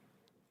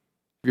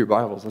Your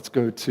Bibles, let's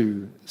go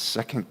to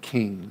 2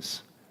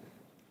 Kings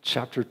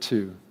chapter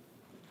 2.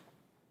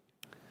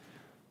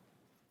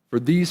 For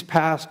these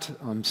past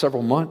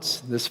several months,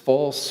 this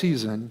fall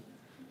season,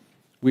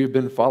 we have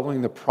been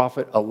following the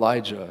prophet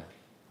Elijah,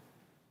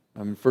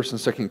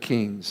 1st and 2nd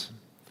Kings.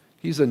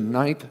 He's a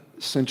 9th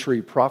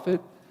century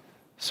prophet,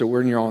 so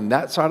when you're on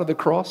that side of the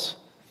cross,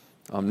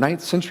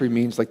 9th century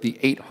means like the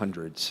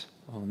 800s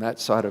on that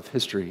side of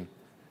history.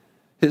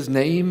 His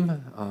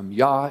name,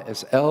 Yah,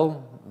 is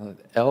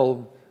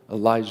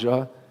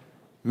Elijah,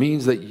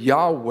 means that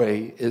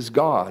Yahweh is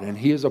God, and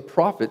he is a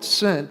prophet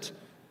sent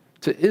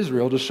to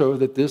Israel to show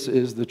that this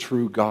is the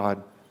true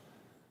God,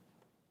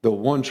 the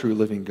one true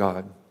living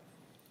God.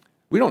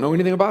 We don't know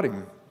anything about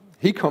him.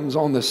 He comes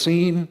on the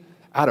scene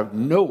out of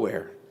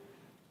nowhere.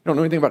 We don't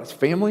know anything about his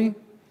family,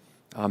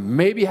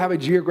 maybe have a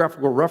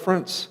geographical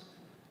reference.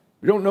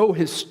 We don't know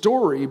his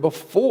story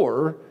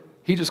before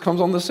he just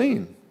comes on the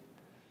scene.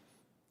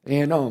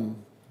 And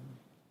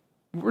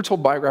we're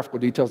told biographical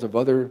details of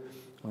other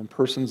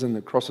persons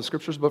across the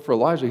scriptures, but for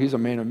Elijah, he's a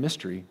man of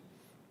mystery.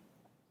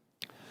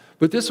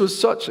 But this was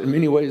such, in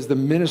many ways, the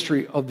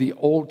ministry of the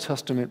Old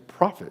Testament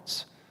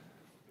prophets.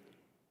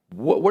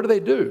 What do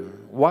they do?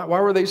 Why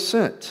were they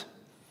sent?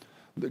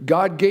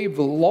 God gave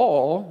the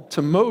law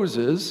to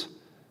Moses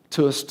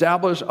to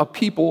establish a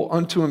people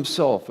unto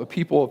himself, a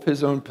people of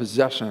his own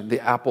possession,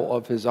 the apple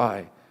of his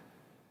eye.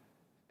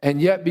 And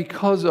yet,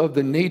 because of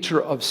the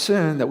nature of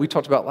sin that we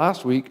talked about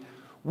last week,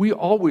 we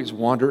always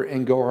wander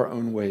and go our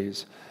own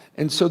ways.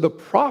 And so the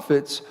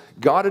prophets,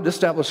 God had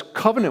established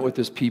covenant with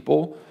his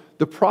people.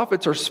 The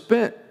prophets are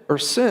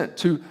sent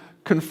to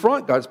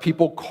confront God's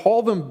people,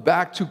 call them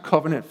back to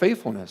covenant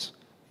faithfulness,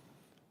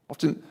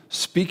 often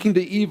speaking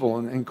to evil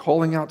and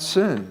calling out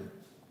sin.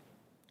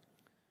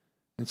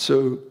 And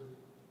so,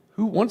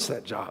 who wants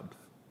that job?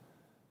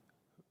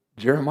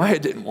 Jeremiah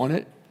didn't want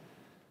it.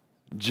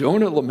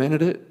 Jonah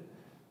lamented it.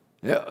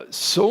 Yeah,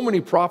 so many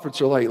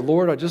prophets are like,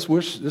 Lord, I just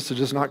wish this had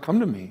just not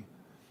come to me.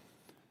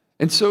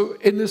 And so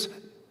in this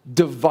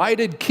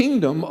divided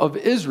kingdom of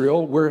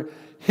Israel, where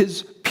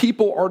his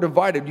people are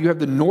divided, you have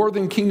the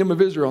northern kingdom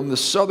of Israel and the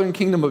southern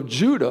kingdom of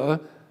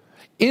Judah.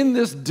 In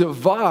this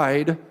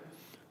divide,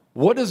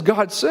 what does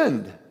God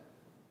send?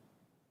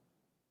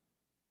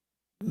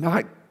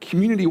 Not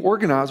community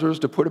organizers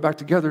to put it back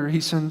together.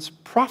 He sends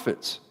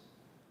prophets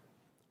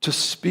to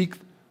speak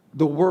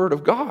the word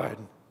of God.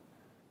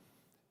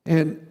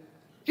 And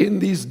in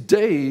these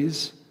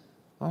days,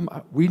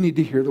 we need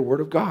to hear the word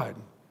of God.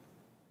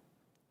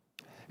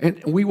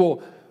 And we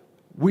will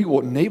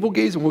navel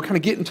gaze and we'll kind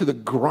of get into the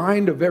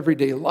grind of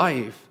everyday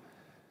life.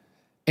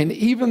 And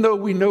even though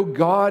we know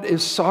God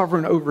is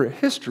sovereign over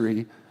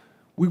history,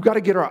 we've got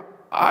to get our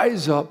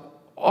eyes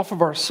up off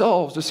of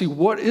ourselves to see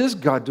what is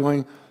God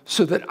doing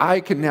so that I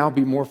can now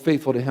be more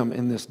faithful to him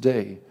in this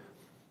day.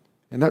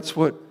 And that's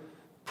what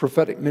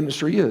prophetic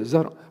ministry is.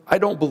 I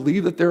don't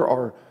believe that there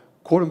are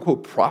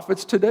quote-unquote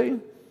prophets today.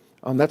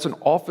 That's an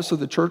office of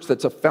the church.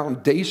 That's a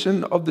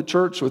foundation of the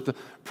church with the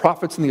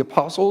prophets and the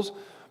apostles.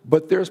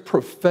 But there's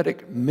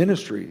prophetic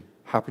ministry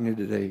happening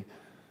today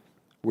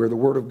where the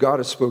word of God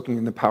is spoken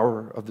in the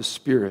power of the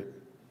Spirit.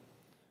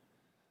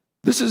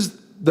 This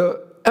is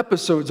the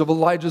episodes of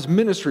Elijah's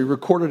ministry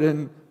recorded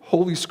in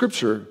Holy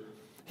Scripture.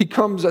 He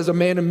comes as a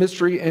man of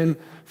mystery in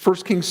 1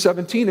 Kings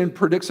 17 and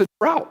predicts a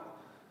drought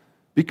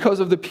because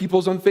of the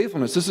people's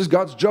unfaithfulness. This is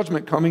God's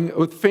judgment coming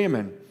with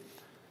famine.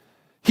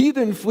 He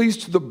then flees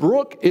to the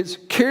brook, is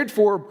cared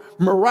for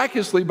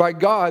miraculously by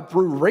God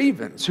through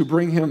ravens who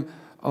bring him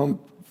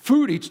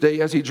food each day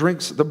as he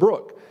drinks the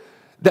brook.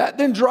 That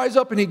then dries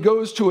up and he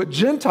goes to a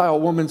Gentile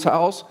woman's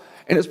house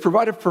and is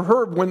provided for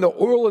her when the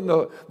oil and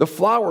the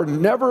flour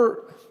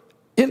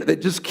they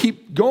just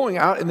keep going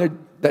out, and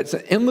that's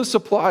an endless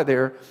supply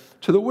there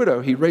to the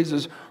widow. He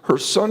raises her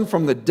son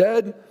from the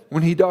dead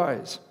when he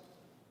dies.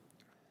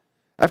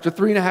 After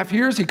 3.5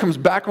 years, he comes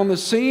back on the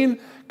scene,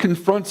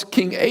 confronts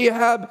King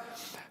Ahab,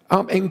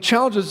 and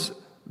challenges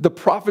the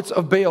prophets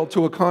of Baal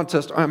to a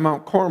contest on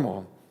Mount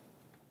Carmel.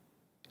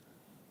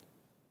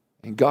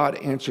 And God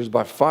answers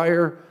by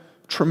fire,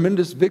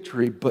 tremendous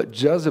victory, but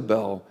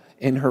Jezebel,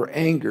 in her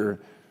anger,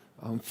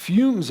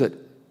 fumes at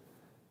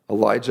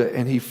Elijah,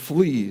 and he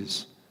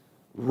flees,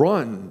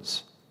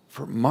 runs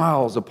for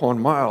miles upon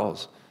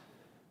miles.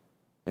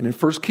 And in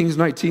 1 Kings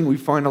 19, we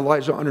find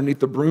Elijah underneath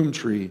the broom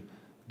tree,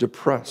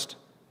 depressed.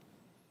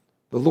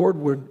 The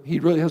Lord, he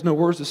really has no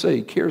words to say.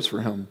 He cares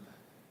for him,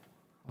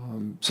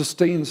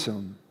 sustains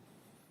him,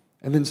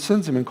 and then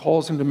sends him and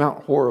calls him to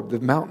Mount Horeb, the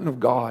mountain of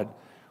God,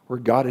 where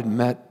God had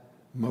met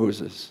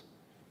Moses.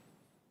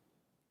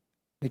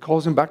 He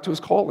calls him back to his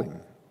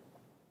calling.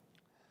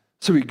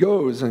 So he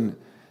goes and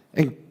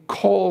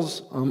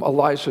calls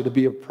Elisha to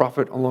be a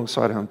prophet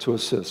alongside him to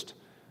assist.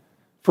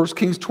 1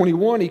 Kings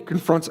 21, he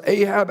confronts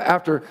Ahab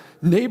after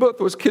Naboth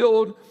was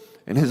killed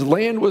and his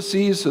land was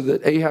seized so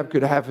that Ahab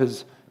could have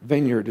his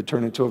vineyard to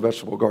turn into a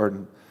vegetable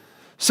garden.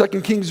 2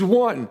 Kings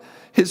 1,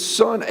 his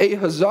son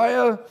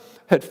Ahaziah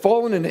had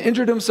fallen and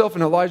injured himself,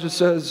 and Elijah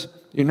says,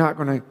 "You're not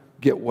going to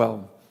get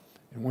well."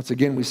 And once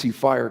again, we see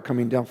fire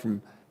coming down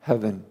from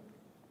heaven.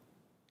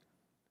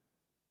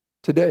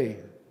 Today,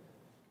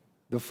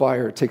 the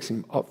fire takes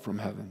him up from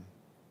heaven,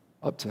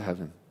 up to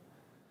heaven.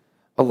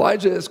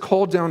 Elijah has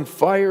called down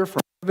fire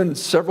from heaven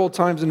several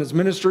times in his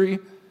ministry,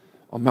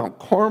 on Mount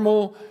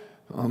Carmel,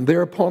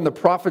 thereupon the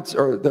prophets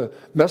or the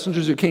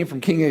messengers who came from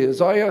King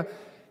Ahaziah.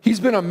 He's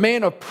been a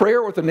man of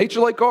prayer with a nature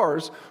like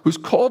ours who's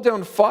called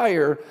down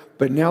fire,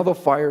 but now the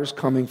fire is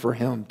coming for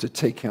him to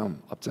take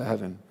him up to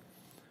heaven.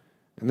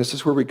 And this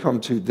is where we come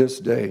to this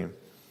day,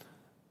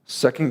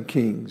 2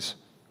 Kings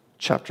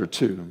chapter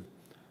 2.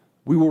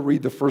 We will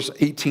read the first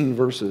 18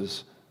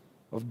 verses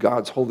of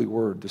God's holy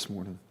word this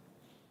morning.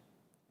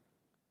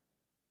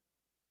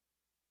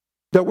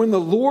 That when the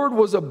Lord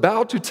was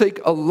about to take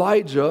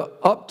Elijah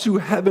up to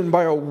heaven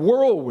by a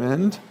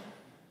whirlwind,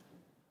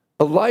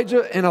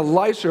 Elijah and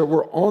Elisha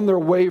were on their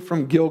way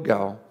from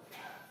Gilgal.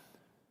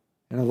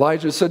 And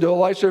Elijah said to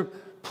Elisha,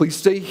 "Please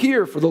stay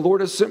here, for the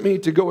Lord has sent me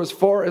to go as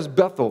far as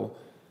Bethel."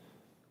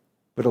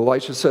 But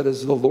Elisha said,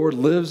 "As the Lord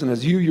lives and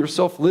as you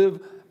yourself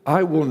live,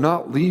 I will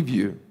not leave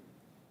you."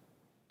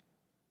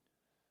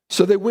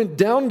 So they went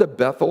down to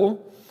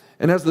Bethel,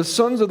 and as the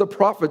sons of the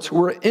prophets who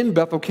were in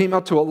Bethel came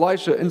out to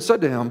Elisha and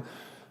said to him,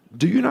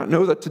 "Do you not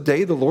know that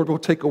today the Lord will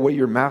take away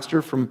your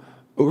master from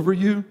over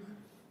you?"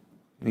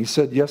 And he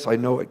said, "Yes, I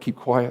know it. Keep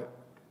quiet."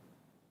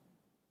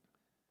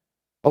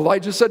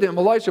 Elijah said to him,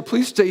 "Elisha,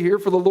 please stay here,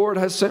 for the Lord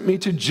has sent me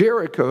to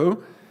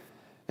Jericho."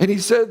 And he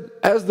said,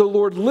 "As the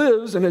Lord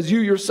lives and as you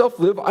yourself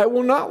live, I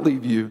will not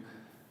leave you."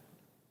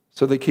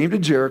 So they came to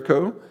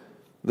Jericho.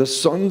 The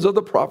sons of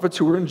the prophets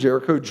who were in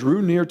Jericho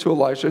drew near to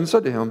Elisha and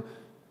said to him,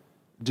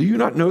 "Do you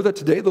not know that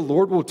today the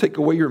Lord will take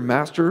away your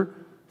master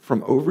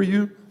from over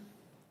you?"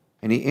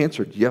 And he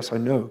answered, "Yes, I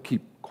know.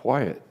 Keep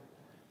quiet."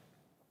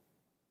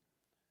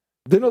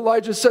 Then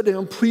Elijah said to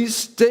him, "Please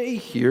stay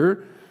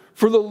here,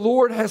 for the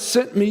Lord has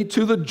sent me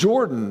to the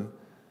Jordan."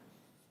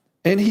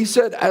 And he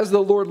said, "As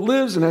the Lord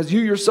lives and as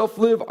you yourself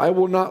live, I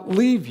will not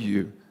leave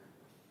you."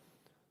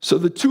 So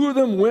the two of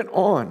them went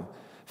on.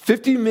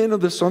 50 men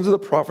of the sons of the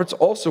prophets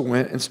also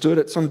went and stood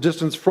at some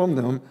distance from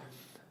them,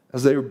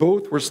 as they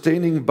both were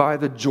standing by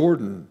the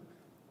Jordan.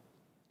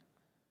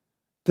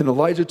 Then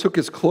Elijah took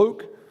his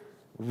cloak,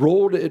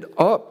 rolled it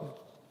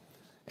up,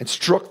 and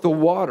struck the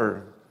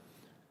water.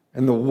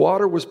 And the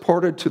water was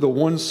parted to the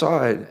one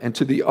side and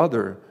to the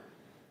other,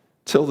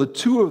 till the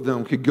two of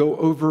them could go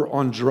over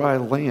on dry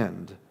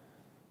land.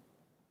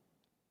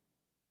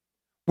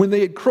 When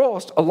they had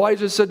crossed,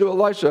 Elijah said to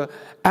Elisha,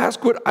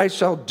 "Ask what I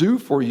shall do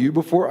for you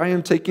before I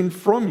am taken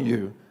from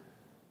you."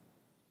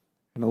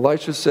 And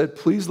Elisha said,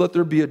 "Please let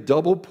there be a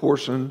double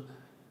portion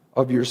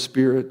of your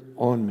spirit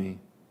on me."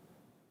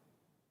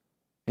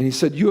 And he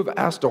said, "You have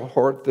asked a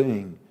hard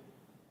thing.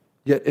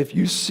 Yet if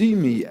you see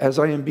me as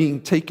I am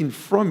being taken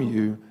from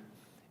you,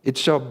 it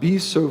shall be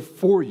so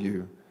for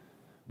you.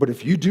 But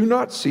if you do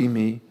not see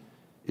me,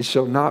 it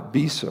shall not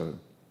be so."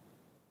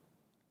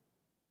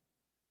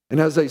 And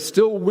as they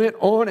still went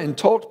on and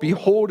talked,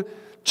 behold,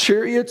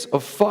 chariots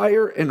of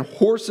fire and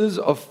horses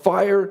of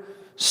fire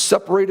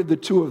separated the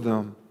two of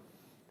them.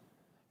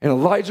 And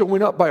Elijah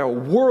went up by a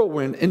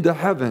whirlwind into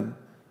heaven.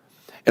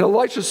 And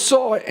Elisha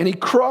saw it, and he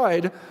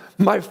cried,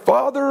 my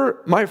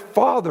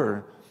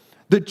father,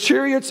 the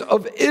chariots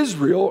of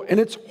Israel and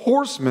its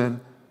horsemen."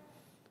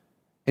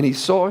 And he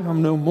saw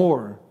him no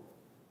more.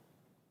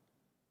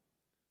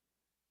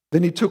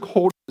 Then he took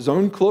hold of his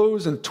own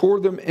clothes and tore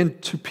them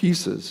into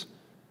pieces.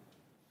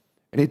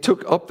 And he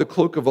took up the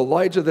cloak of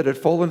Elijah that had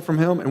fallen from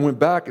him and went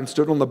back and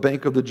stood on the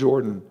bank of the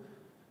Jordan.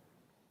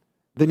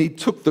 Then he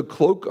took the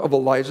cloak of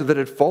Elijah that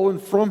had fallen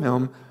from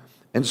him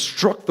and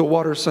struck the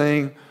water,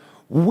 saying,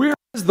 "Where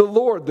is the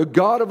Lord, the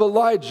God of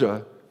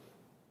Elijah?"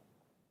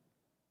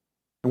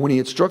 And when he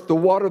had struck the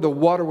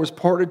water was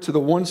parted to the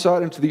one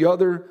side and to the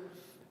other,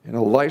 and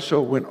Elisha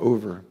went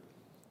over.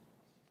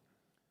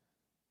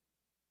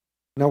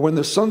 Now when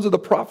the sons of the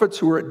prophets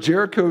who were at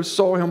Jericho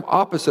saw him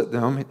opposite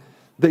them,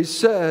 they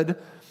said,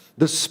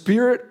 "The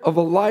spirit of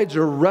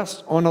Elijah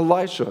rests on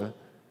Elisha."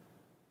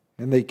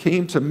 And they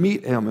came to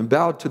meet him and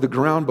bowed to the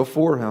ground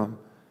before him.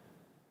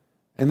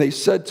 And they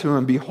said to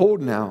him,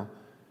 "Behold now,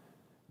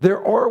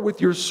 there are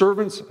with your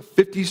servants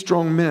 50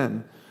 strong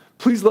men.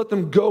 Please let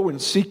them go and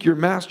seek your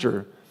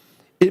master.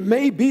 It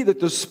may be that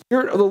the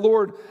Spirit of the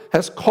Lord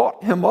has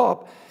caught him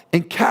up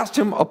and cast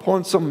him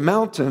upon some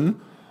mountain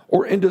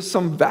or into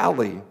some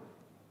valley."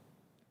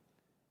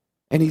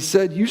 And he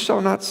said, "You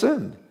shall not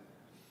send."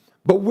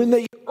 But when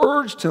they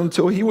urged him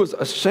till he was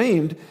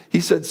ashamed,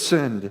 he said,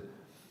 "Send."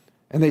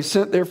 And they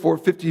sent therefore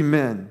 50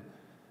 men.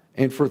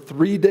 And for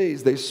 3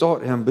 days they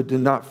sought him, but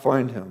did not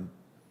find him.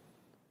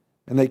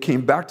 And they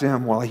came back to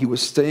him while he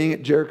was staying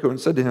at Jericho and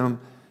said to him,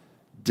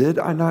 "Did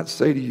I not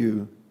say to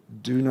you,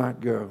 do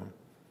not go?"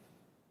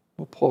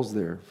 We'll pause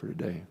there for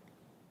today.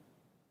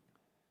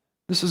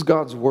 This is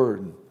God's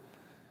word.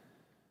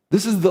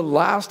 This is the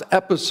last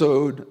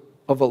episode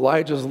of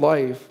Elijah's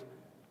life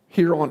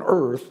here on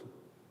earth,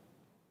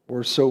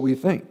 or so we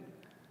think.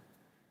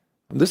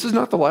 And this is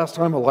not the last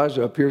time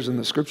Elijah appears in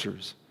the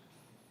scriptures.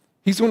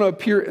 He's going to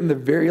appear in the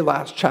very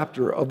last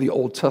chapter of the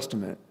Old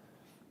Testament,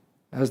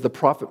 as the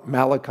prophet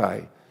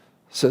Malachi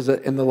says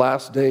that in the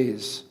last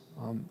days,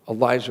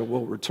 Elijah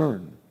will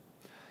return.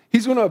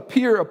 He's going to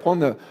appear upon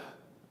the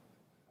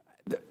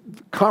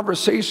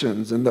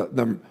conversations and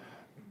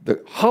the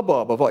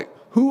hubbub of like,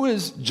 who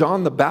is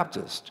John the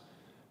Baptist?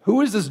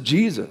 Who is this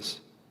Jesus?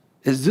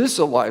 Is this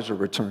Elijah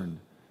returned?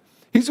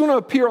 He's going to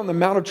appear on the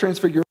Mount of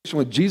Transfiguration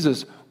with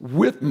Jesus,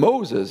 with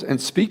Moses, and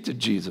speak to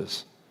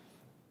Jesus.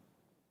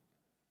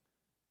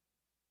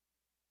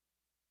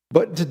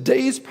 But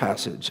today's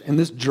passage and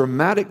this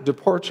dramatic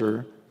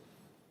departure,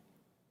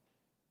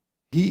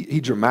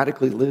 he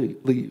dramatically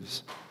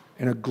leaves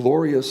in a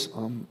glorious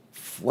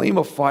flame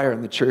of fire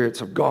in the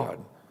chariots of God.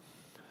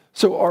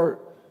 So our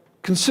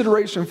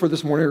consideration for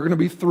this morning are going to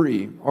be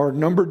three: our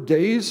numbered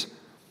days,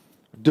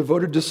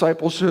 devoted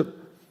discipleship,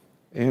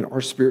 and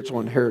our spiritual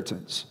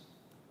inheritance.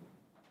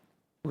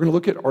 We're going to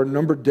look at our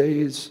numbered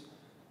days,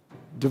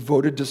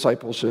 devoted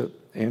discipleship,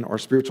 and our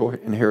spiritual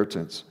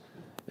inheritance.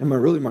 And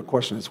my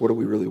question is, what do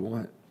we really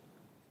want?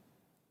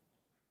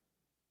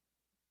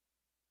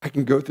 I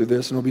can go through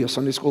this and it'll be a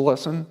Sunday school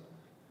lesson,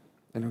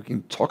 and we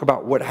can talk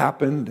about what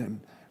happened and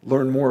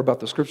learn more about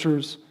the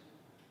scriptures.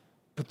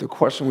 But the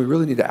question we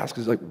really need to ask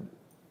is like,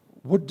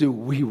 what do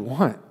we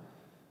want?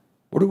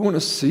 What do we want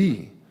to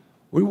see?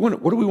 What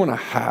do we want to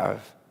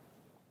have?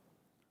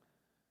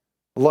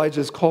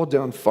 Elijah has called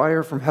down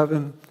fire from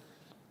heaven.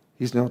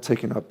 He's now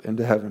taken up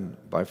into heaven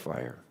by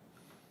fire.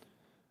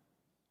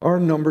 Our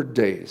numbered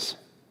days.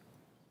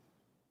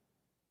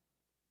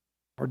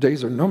 Our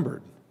days are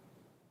numbered.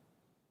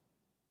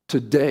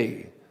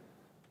 Today,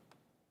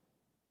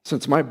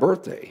 since my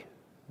birthday,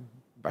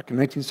 back in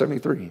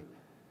 1973,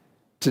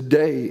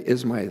 today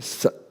is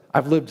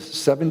I've lived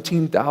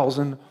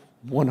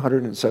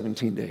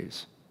 17,117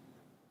 days.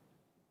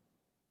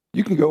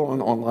 You can go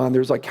online,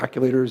 there's like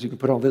calculators, you can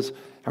put all this,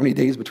 how many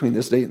days between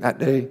this day and that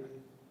day.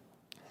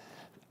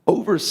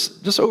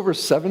 Just over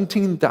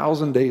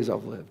 17,000 days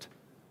I've lived.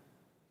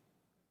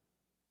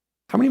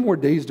 How many more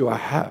days do I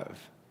have?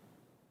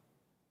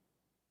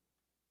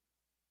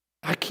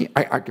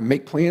 I can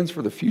make plans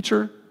for the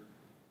future.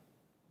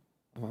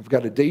 I've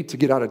got a date to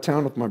get out of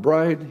town with my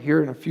bride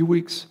here in a few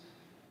weeks.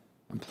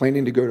 I'm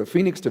planning to go to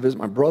Phoenix to visit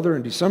my brother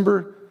in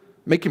December,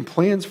 making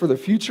plans for the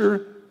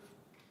future.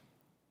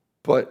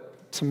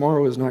 But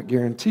tomorrow is not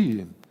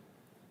guaranteed.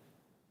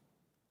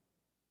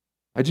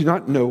 I do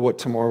not know what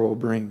tomorrow will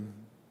bring.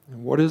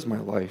 And what is my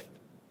life?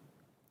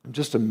 I'm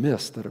just a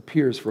mist that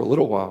appears for a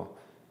little while,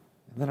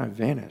 and then I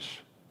vanish.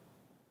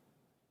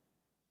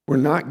 We're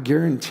not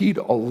guaranteed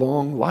a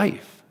long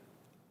life.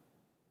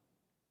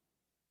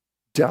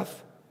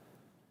 Death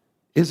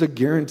is a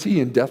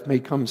guarantee, and death may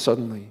come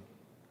suddenly.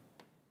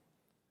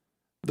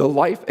 The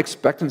life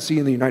expectancy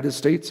in the United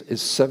States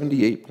is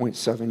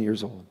 78.7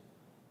 years old,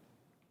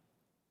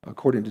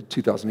 according to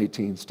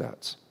 2018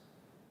 stats.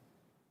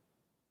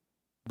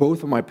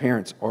 Both of my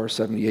parents are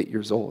 78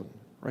 years old,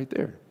 right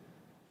there.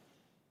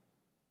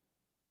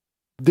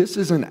 This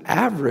is an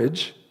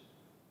average,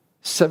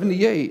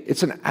 78,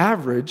 it's an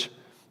average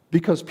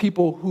because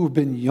people who have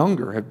been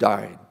younger have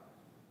died.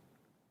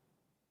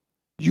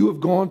 You have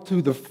gone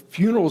through the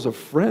funerals of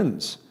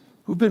friends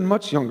who've been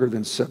much younger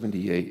than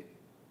 78.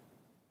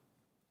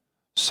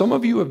 Some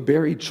of you have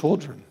buried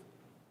children.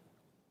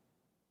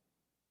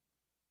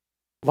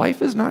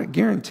 Life is not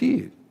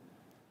guaranteed.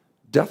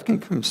 Death can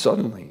come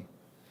suddenly.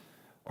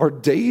 Our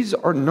days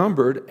are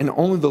numbered, and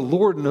only the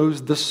Lord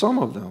knows the sum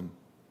of them.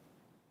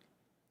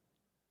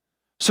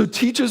 So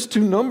teach us to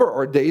number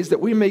our days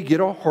that we may get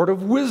a heart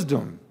of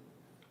wisdom.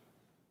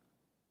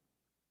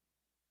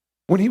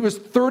 When he was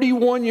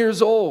 31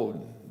 years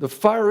old, the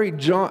fiery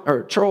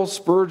Charles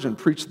Spurgeon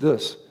preached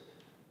this.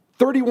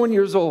 31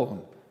 years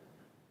old.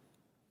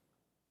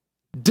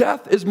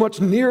 Death is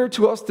much nearer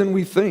to us than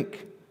we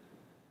think.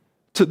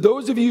 To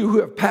those of you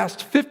who have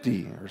passed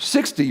 50 or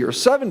 60 or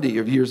 70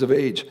 of years of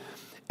age,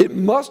 it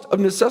must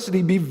of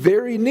necessity be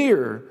very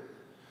near.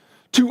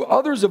 To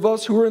others of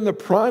us who are in the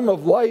prime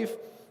of life,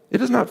 it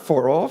is not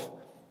far off.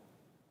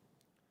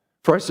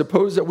 For I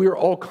suppose that we are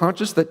all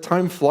conscious that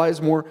time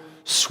flies more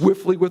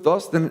swiftly with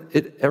us than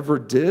it ever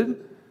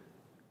did.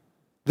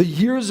 The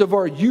years of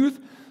our youth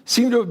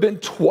seem to have been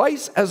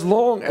twice as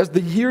long as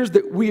the years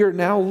that we are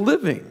now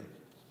living.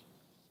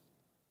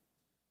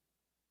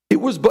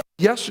 It was but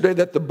yesterday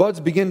that the buds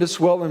began to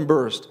swell and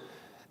burst,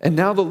 and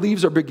now the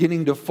leaves are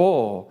beginning to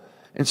fall,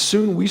 and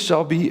soon we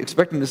shall be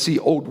expecting to see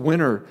old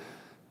winter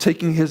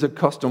taking his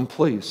accustomed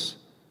place.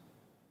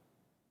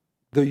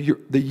 The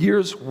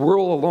years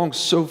whirl along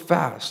so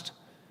fast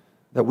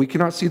that we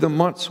cannot see the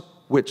months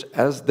which,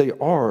 as they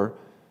are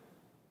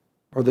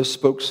the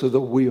spokes of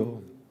the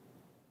wheel.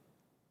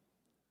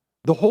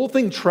 The whole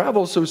thing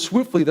travels so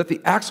swiftly that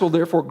the axle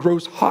therefore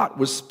grows hot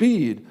with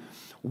speed.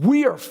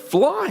 We are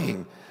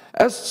flying,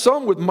 as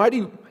some with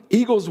mighty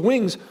eagle's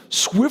wings,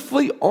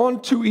 swiftly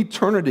onto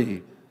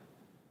eternity.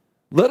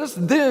 Let us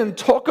then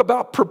talk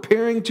about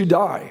preparing to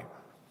die.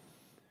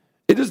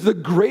 It is the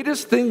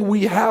greatest thing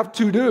we have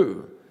to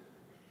do,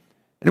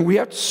 and we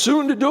have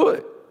soon to do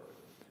it.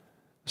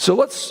 So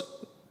let's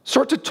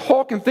start to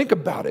talk and think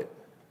about it,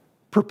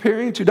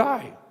 preparing to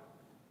die.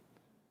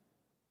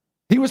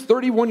 He was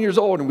 31 years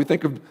old, and we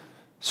think of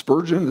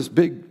Spurgeon, this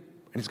big, and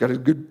he's got a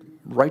good,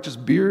 righteous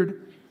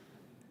beard.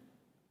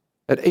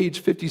 At age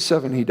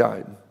 57, he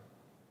died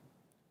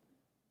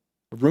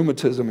of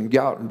rheumatism and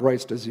gout and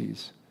Bright's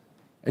disease.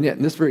 And yet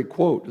in this very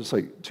quote, it's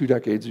like 2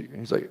 decades,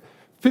 he's like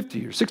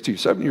 50 or 60 or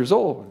 70 years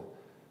old.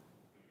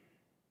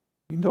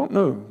 You don't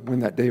know when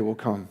that day will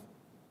come.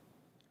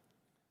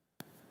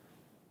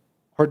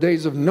 Our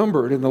days are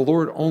numbered, and the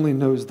Lord only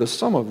knows the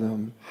sum of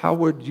them. How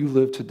would you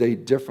live today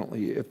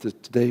differently if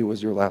today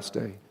was your last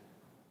day?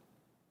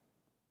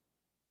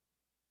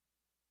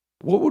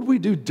 What would we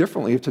do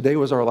differently if today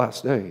was our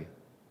last day?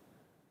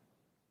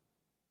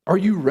 Are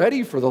you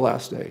ready for the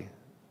last day?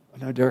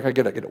 I know, Derek, I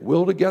got to get a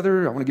will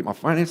together. I want to get my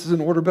finances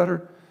in order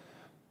better.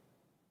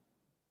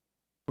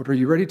 But are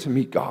you ready to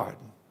meet God?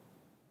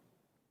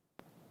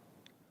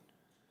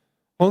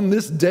 On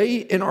this day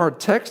in our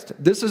text,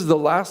 this is the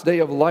last day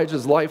of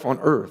Elijah's life on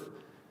earth.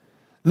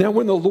 Now,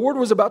 when the Lord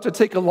was about to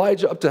take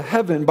Elijah up to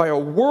heaven by a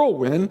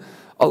whirlwind,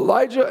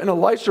 Elijah and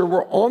Elisha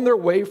were on their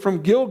way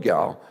from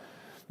Gilgal.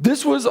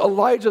 This was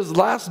Elijah's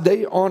last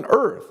day on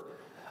earth.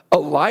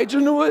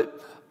 Elijah knew it.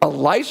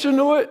 Elisha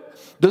knew it.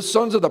 The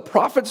sons of the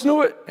prophets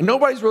knew it. And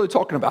nobody's really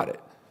talking about it.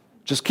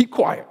 Just keep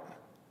quiet.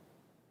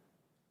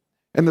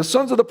 And the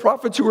sons of the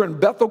prophets who were in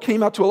Bethel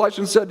came out to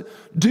Elisha and said,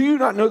 "Do you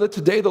not know that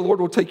today the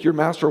Lord will take your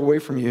master away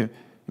from you?" And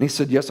he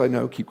said, "Yes, I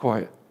know. Keep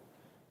quiet."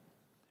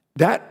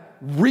 That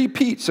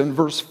repeats in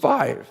verse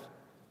 5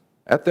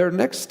 at their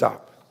next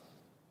stop.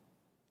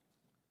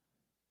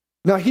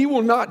 Now, he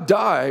will not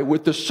die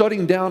with the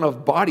shutting down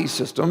of body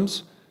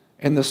systems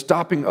and the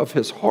stopping of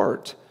his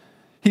heart.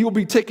 He will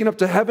be taken up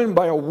to heaven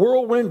by a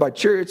whirlwind, by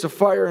chariots of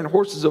fire and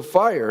horses of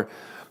fire.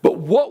 But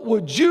what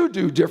would you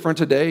do different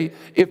today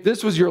if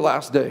this was your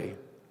last day?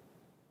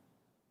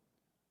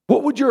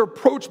 What would your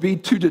approach be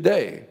to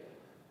today?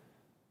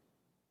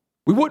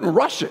 We wouldn't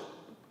rush it.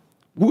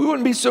 We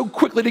wouldn't be so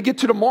quickly to get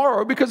to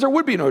tomorrow because there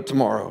would be no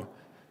tomorrow.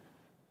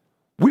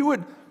 We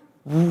would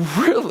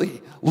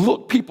really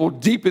look people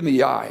deep in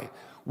the eye.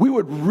 We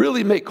would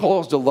really make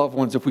calls to loved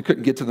ones if we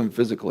couldn't get to them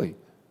physically.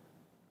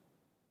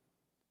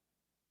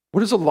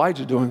 What is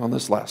Elijah doing on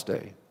this last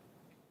day?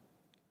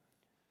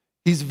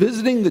 He's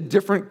visiting the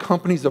different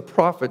companies of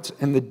prophets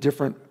in the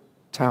different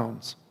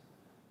towns.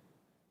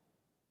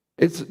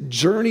 Its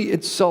journey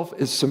itself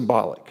is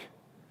symbolic.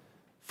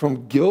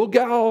 From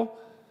Gilgal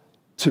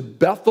to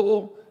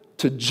Bethel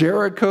to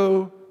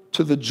Jericho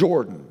to the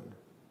Jordan.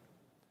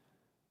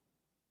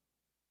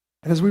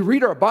 And as we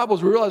read our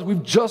Bibles, we realize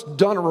we've just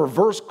done a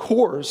reverse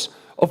course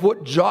of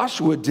what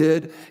Joshua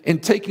did in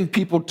taking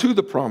people to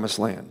the promised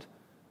land.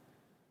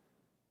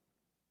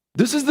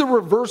 This is the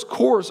reverse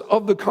course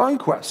of the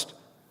conquest.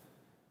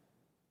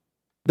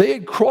 They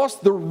had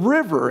crossed the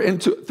river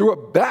through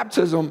a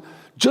baptism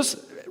just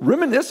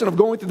reminiscent of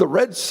going through the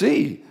Red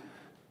Sea.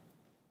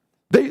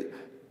 They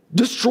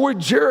destroyed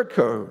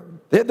Jericho.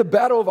 They had the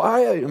battle of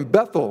Ai and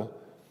Bethel.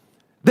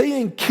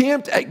 They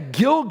encamped at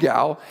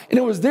Gilgal, and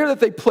it was there that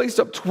they placed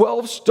up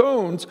 12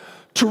 stones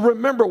to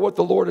remember what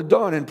the Lord had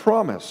done and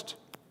promised.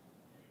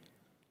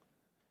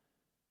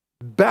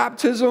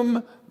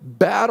 Baptism,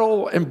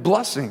 battle, and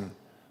blessing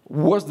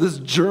was this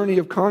journey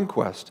of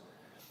conquest.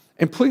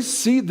 And please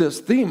see this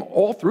theme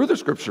all through the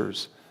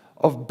scriptures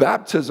of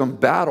baptism,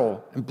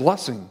 battle, and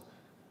blessing.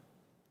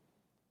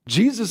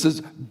 Jesus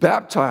is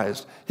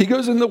baptized. He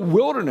goes in the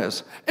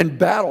wilderness and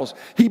battles.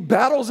 He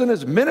battles in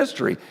his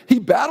ministry. He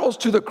battles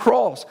to the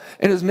cross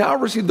and has now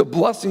received the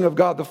blessing of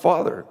God the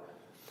Father.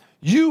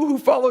 You who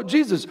follow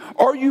Jesus,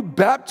 are you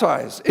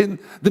baptized in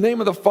the name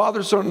of the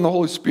Father, Son, and the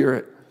Holy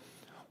Spirit?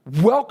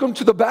 Welcome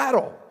to the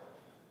battle.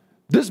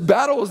 This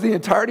battle is the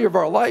entirety of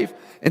our life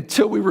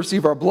until we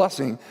receive our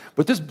blessing.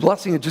 But this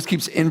blessing, it just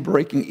keeps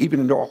inbreaking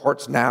even into our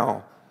hearts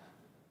now.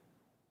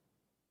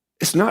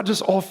 It's not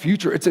just all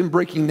future, it's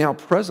inbreaking now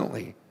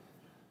presently.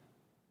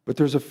 But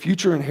there's a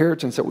future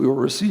inheritance that we will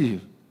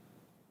receive.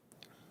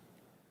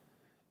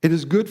 It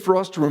is good for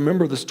us to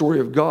remember the story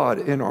of God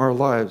in our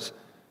lives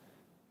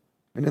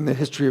and in the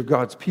history of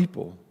God's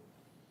people.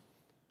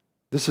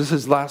 This is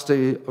his last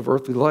day of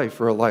earthly life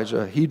for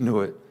Elijah. He knew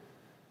it.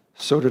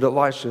 So did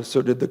Elisha.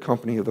 So did the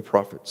company of the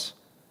prophets.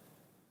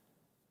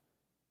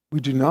 We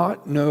do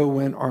not know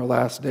when our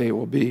last day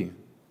will be.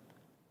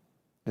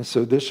 And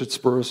so this should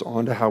spur us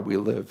on to how we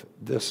live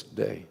this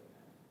day.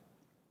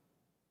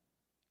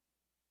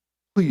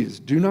 Please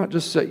do not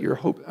just set your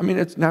hope. I mean,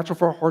 it's natural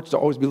for our hearts to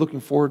always be looking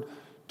forward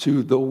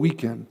to the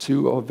weekend,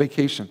 to a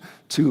vacation,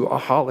 to a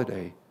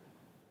holiday.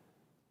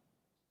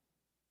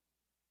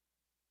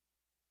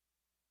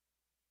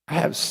 I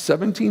have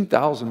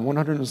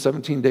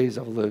 17,117 days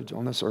I've lived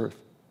on this earth.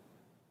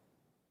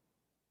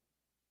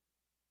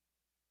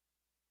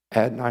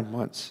 Add 9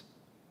 months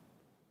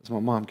as my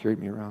mom carried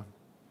me around.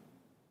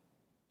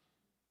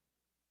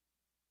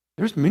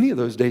 There's many of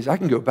those days I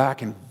can go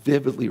back and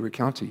vividly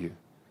recount to you.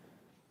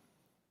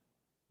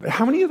 But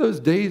how many of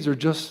those days are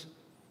just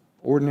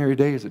ordinary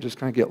days that just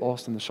kind of get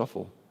lost in the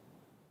shuffle?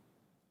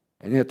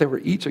 and yet they were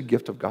each a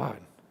gift of God.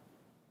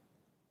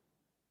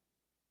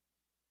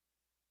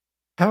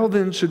 How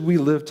then should we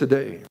live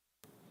today?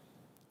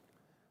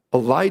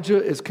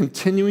 Elijah is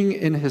continuing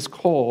in his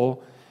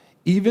call,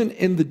 even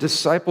in the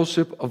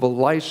discipleship of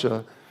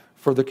Elisha,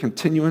 for the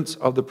continuance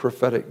of the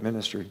prophetic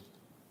ministry.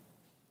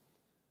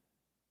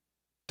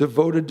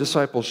 Devoted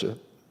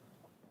discipleship.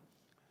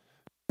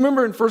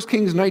 Remember in 1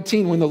 Kings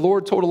 19 when the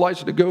Lord told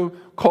Elisha to go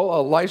call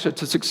Elisha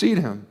to succeed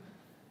him.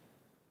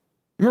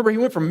 Remember, he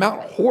went from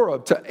Mount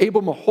Horeb to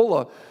Abel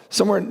Meholah,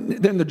 somewhere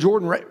in the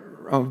Jordan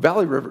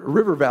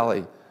River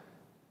Valley.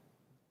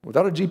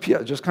 Without a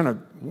GPS, just kind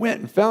of went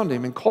and found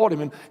him and called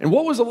him. And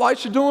what was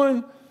Elisha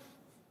doing?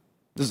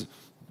 This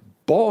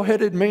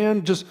bald-headed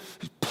man just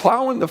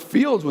plowing the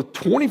fields with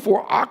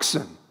 24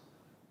 oxen.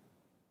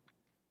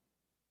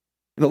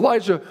 And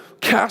Elijah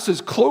cast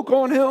his cloak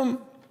on him,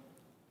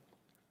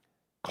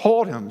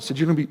 called him, said,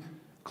 you're going to be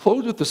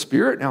clothed with the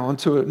Spirit now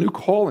unto a new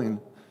calling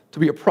to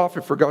be a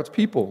prophet for God's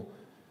people.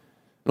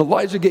 And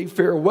Elijah gave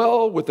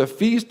farewell with a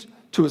feast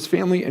to his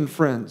family and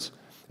friends.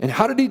 And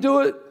how did he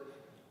do it?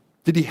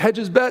 Did he hedge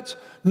his bets?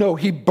 No,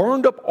 he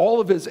burned up all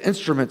of his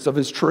instruments of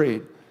his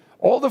trade.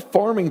 All the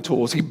farming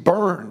tools he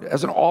burned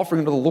as an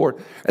offering to the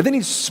Lord. And then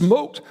he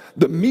smoked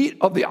the meat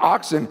of the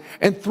oxen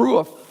and threw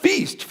a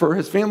feast for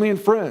his family and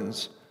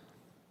friends.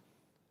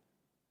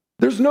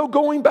 There's no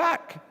going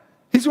back.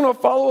 He's going to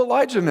follow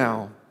Elijah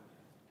now.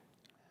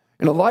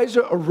 And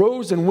Elijah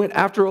arose and went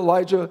after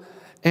Elijah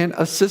and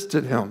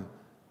assisted him.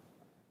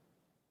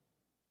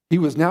 He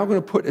was now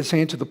going to put his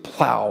hand to the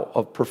plow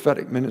of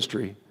prophetic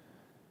ministry.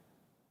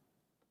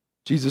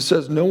 Jesus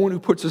says, no one who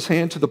puts his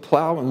hand to the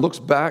plow and looks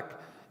back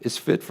is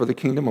fit for the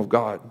kingdom of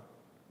God.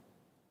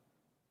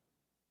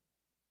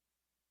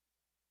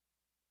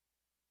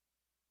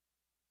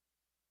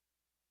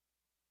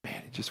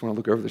 Man, you just want to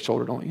look over the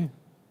shoulder, don't you?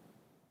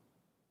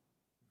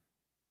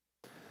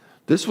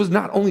 This was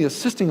not only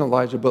assisting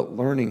Elijah, but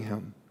learning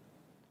him.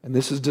 And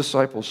this is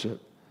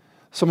discipleship.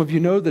 Some of you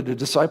know that a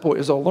disciple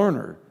is a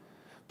learner.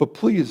 But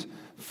please,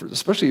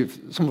 especially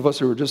some of us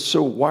who are just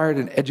so wired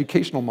in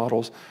educational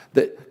models,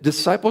 that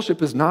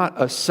discipleship is not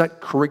a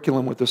set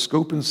curriculum with a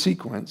scope and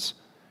sequence,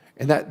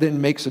 and that then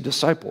makes a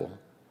disciple.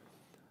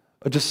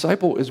 A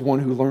disciple is one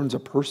who learns a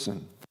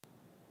person.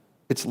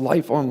 It's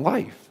life on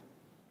life.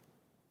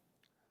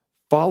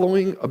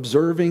 Following,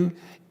 observing,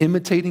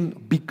 imitating,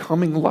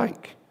 becoming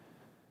like.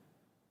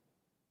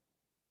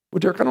 Well,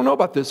 Derek, I don't know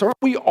about this. Aren't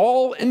we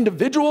all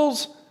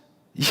individuals?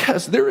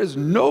 Yes, there is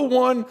no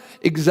one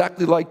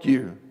exactly like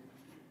you.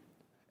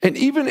 And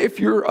even if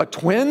you're a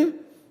twin,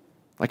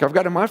 like I've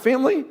got in my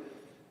family,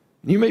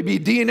 you may be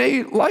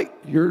DNA like,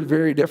 you're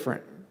very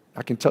different.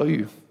 I can tell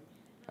you.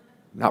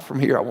 Not from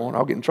here, I won't.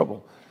 I'll get in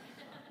trouble.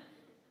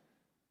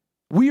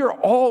 We are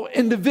all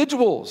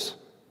individuals.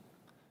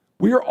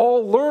 We are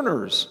all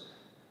learners.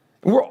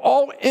 And we're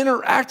all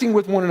interacting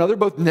with one another,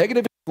 both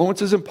negative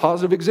influences and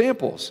positive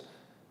examples.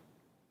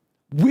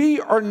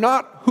 We are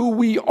not who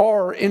we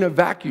are in a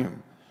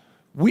vacuum.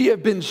 We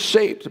have been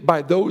shaped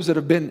by those that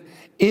have been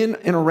in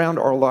and around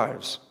our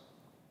lives.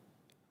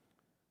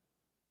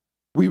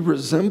 We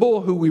resemble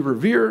who we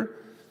revere.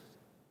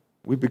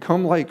 We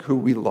become like who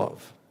we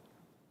love.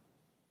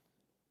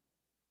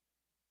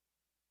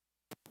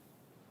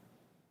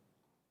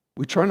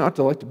 We try not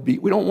to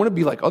we don't want to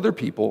be like other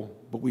people,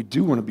 but we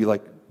do want to be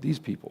like these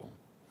people.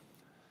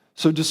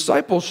 So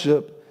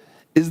discipleship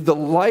is the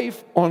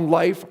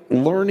life-on-life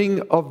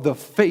learning of the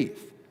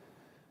faith.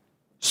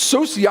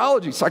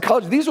 Sociology,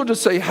 psychology, these will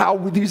just say how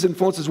these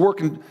influences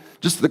work in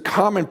just the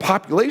common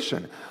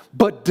population.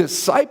 But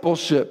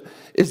discipleship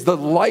is the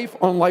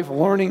life-on-life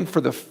learning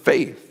for the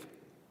faith.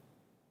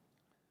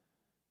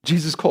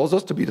 Jesus calls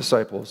us to be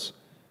disciples,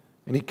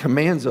 and he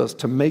commands us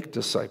to make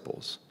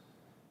disciples.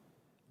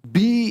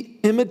 Be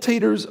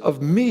imitators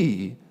of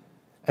me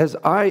as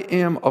I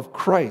am of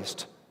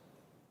Christ,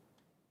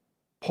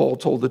 Paul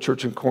told the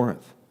church in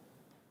Corinth.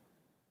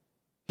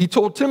 He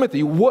told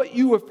Timothy, what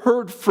you have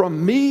heard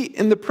from me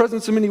in the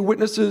presence of many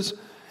witnesses,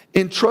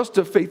 entrust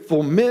to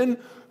faithful men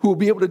who will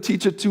be able to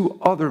teach it to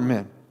other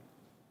men.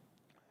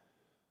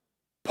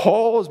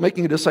 Paul is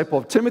making a disciple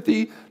of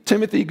Timothy.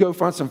 Timothy, go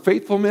find some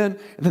faithful men,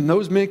 and then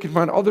those men can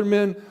find other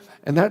men,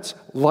 and that's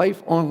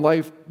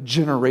life-on-life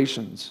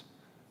generations.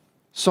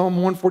 Psalm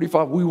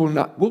 145, we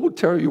will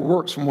tell your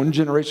works from one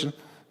generation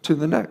to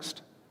the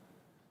next.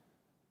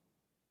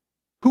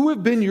 Who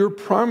have been your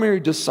primary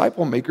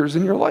disciple makers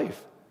in your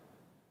life?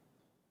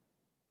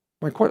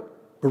 But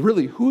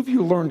really, who have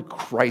you learned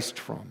Christ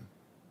from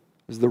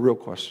is the real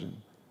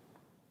question.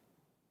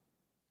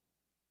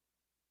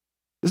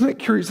 Isn't it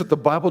curious that the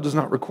Bible does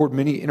not record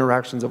many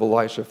interactions of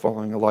Elisha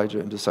following Elijah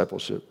in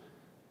discipleship?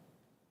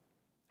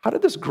 How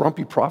did this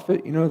grumpy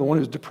prophet, the one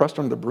who's depressed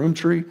under the broom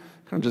tree,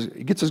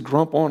 he gets his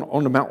grump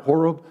on to Mount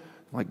Horeb,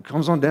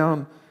 comes on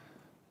down.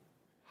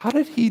 How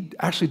did he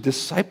actually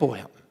disciple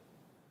him?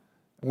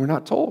 We're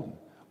not told.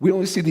 We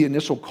only see the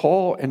initial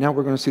call, and now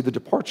we're going to see the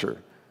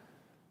departure.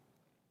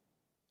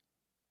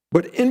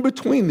 But in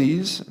between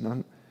these,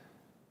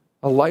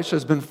 Elisha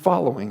has been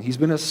following, he's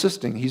been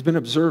assisting, he's been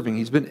observing,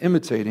 he's been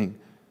imitating,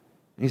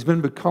 and he's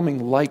been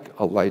becoming like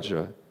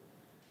Elijah.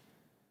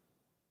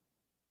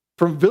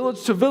 From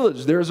village to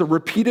village, there's a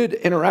repeated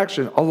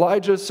interaction.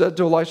 Elijah said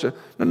to Elisha,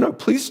 no,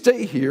 please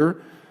stay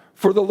here,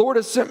 for the Lord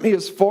has sent me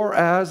as far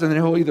as, and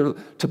then he'll either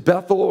to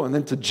Bethel, and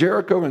then to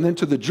Jericho, and then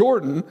to the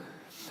Jordan.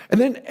 And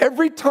then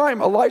every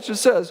time Elisha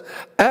says,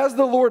 as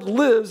the Lord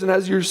lives and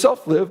as you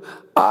yourself live,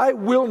 I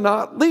will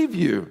not leave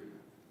you.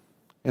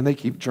 And they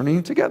keep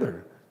journeying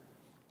together.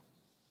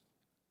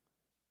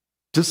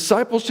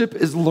 Discipleship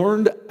is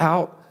lived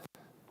out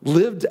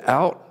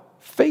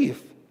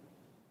faith.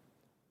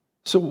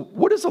 So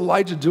what is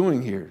Elijah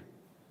doing here?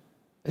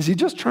 Is he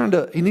just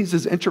he needs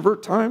his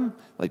introvert time?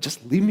 Like,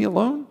 just leave me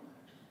alone?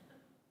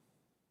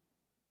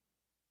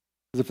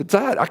 Because if it's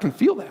that, I can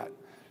feel that.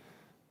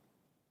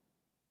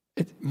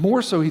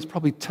 More so, he's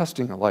probably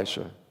testing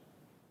Elisha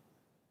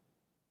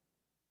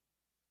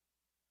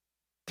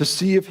to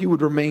see if he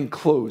would remain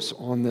close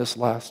on this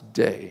last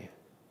day.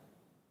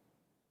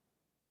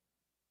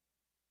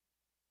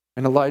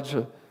 And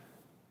Elisha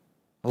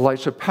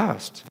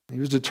passed. He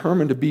was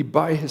determined to be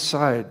by his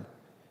side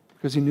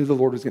because he knew the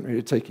Lord was getting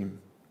ready to take him.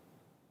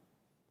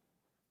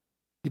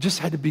 He just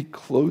had to be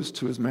close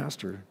to his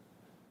master.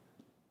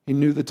 He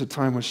knew that the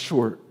time was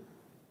short.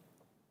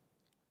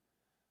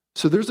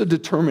 So there's a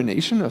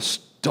determination, a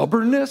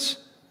stubbornness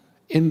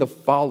in the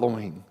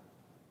following.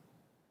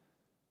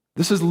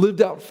 This is lived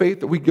out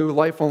faith that we go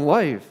life on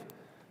life.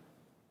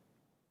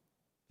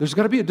 There's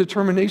got to be a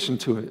determination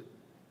to it.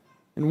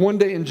 And one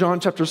day in John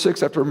chapter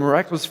 6, after a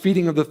miraculous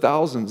feeding of the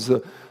thousands,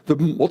 the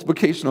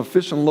multiplication of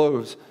fish and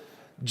loaves,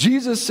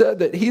 Jesus said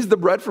that he's the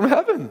bread from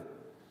heaven.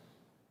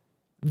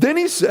 Then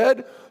he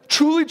said,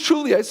 truly,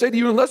 truly, I say to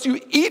you, unless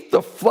you eat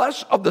the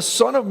flesh of the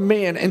Son of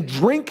Man and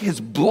drink his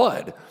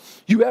blood,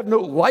 you have no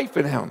life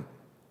in him.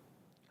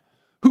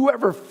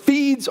 Whoever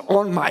feeds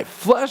on my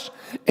flesh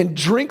and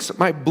drinks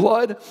my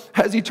blood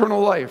has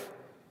eternal life.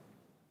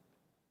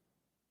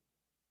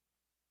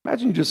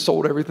 Imagine you just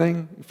sold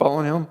everything, you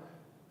following him,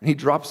 and he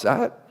drops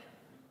that.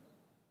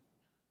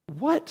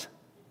 What?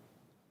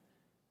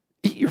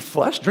 Eat your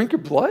flesh, drink your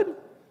blood?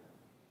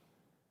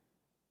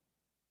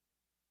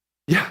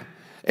 Yeah.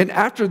 And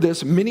after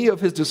this, many of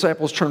his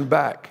disciples turned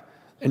back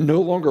and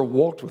no longer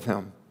walked with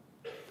him.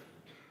 It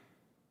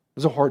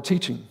was a hard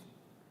teaching.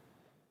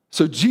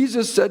 So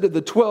Jesus said to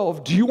the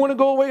 12, do you want to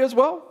go away as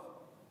well?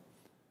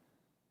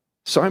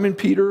 Simon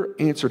Peter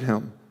answered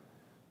him,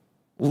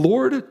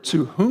 Lord,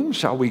 to whom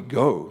shall we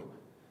go?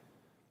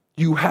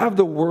 You have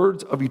the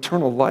words of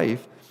eternal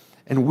life,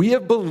 and we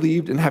have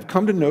believed and have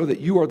come to know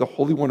that you are the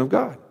Holy One of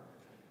God.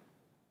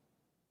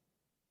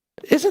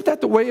 Isn't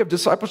that the way of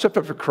discipleship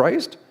after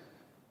Christ?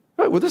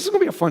 Right, well, this is going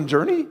to be a fun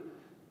journey.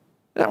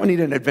 I don't need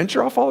an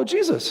adventure. I'll follow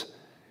Jesus.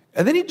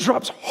 And then he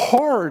drops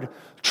hard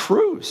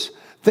truths,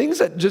 things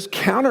that just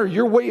counter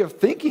your way of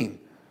thinking.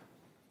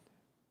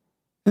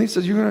 And he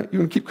says, you're going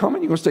to keep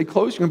coming? You're going to stay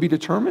close? You're going to be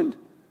determined?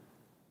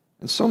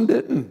 And some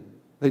didn't.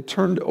 They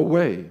turned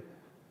away.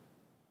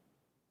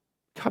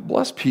 God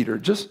bless Peter.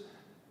 He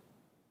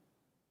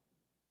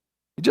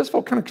just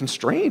felt kind of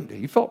constrained.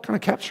 He felt kind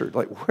of captured.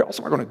 Like, where else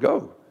am I going to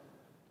go?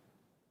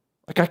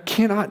 Like, I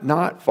cannot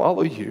not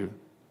follow you.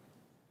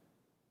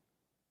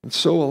 And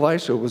so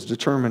Elisha was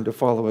determined to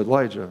follow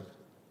Elijah.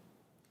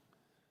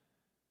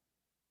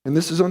 And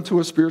this is unto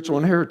a spiritual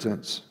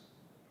inheritance.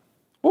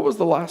 What was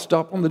the last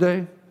stop on the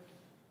day?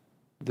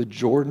 The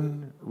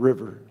Jordan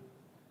River.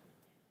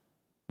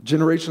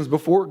 Generations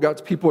before,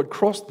 God's people had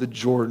crossed the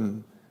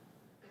Jordan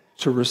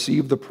to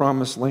receive the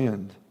promised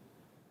land.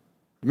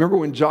 Remember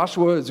when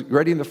Joshua is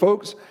readying the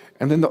folks,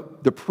 and then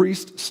the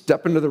priests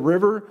step into the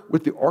river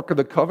with the Ark of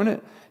the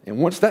Covenant, and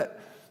once that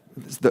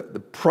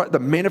the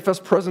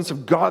manifest presence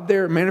of God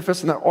there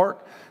manifests in that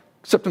ark,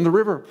 except in the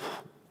river,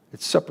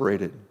 it's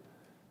separated,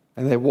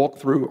 and they walk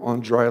through on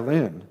dry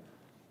land.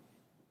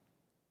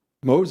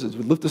 Moses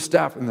would lift the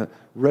staff, and the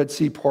Red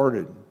Sea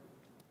parted.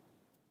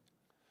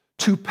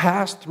 To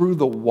pass through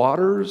the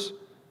waters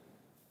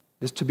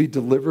is to be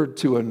delivered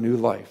to a new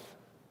life.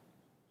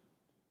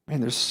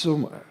 Man, there's so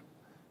much.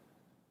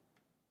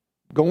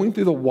 Going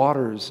through the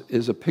waters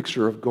is a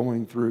picture of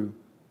going through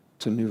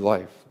to new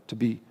life, to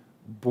be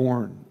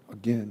born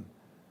again.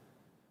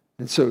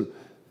 And so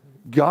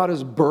God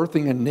is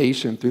birthing a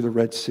nation through the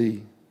Red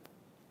Sea,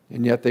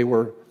 and yet they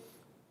were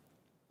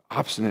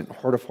obstinate,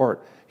 hard of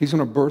heart. He's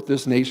going to birth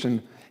this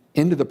nation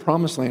into the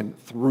promised land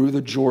through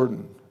the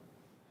Jordan.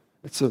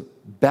 It's a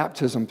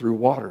baptism through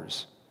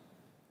waters.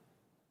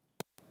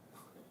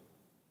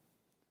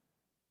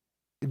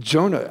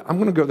 Jonah, I'm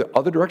going to go the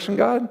other direction,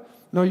 God.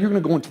 No, you're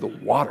going to go into the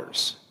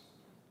waters,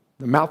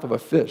 the mouth of a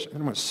fish, and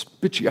I'm going to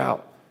spit you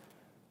out.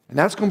 And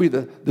that's going to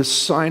be the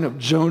sign of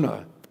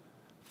Jonah,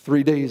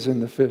 3 days in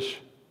the fish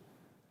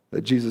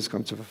that Jesus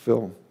comes to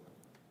fulfill.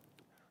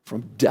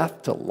 From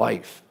death to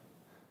life.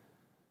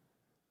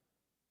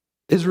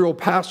 Israel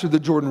passed through the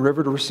Jordan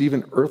River to receive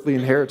an earthly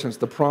inheritance,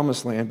 the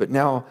promised land, but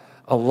now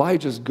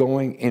Elijah's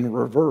going in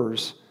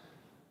reverse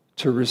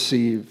to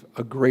receive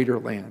a greater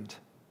land,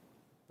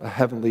 a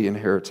heavenly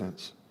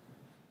inheritance,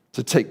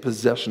 to take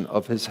possession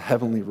of his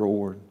heavenly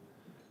reward.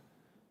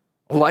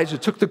 Elijah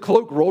took the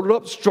cloak, rolled it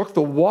up, struck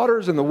the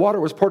waters, and the water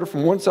was parted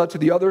from one side to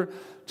the other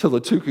till the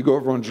two could go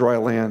over on dry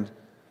land.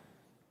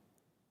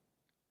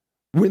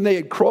 When they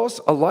had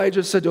crossed,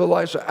 Elijah said to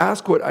Elisha,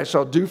 ask what I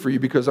shall do for you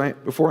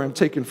before I am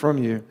taken from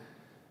you.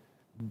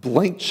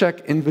 Blank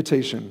check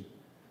invitation.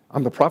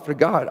 I'm the prophet of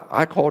God.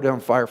 I call down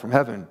fire from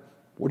heaven.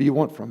 What do you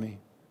want from me?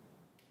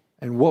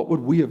 And what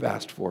would we have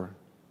asked for?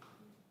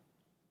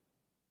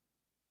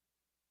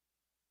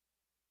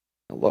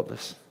 I love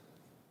this.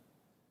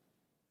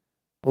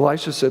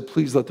 Elisha said,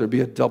 please let there be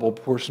a double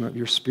portion of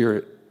your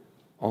spirit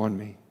on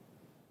me.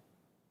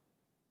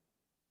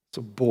 It's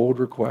a bold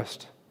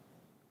request.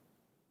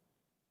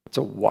 It's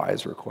a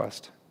wise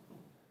request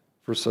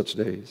for such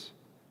days.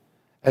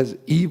 As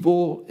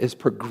evil is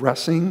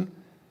progressing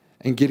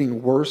and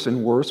getting worse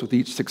and worse with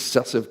each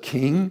successive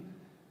king,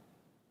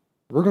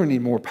 we're going to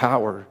need more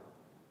power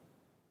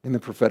in the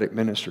prophetic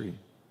ministry.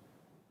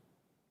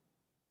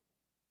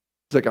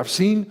 It's like,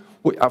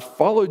 I've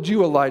followed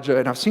you, Elijah,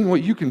 and I've seen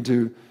what you can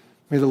do.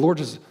 May the Lord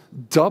just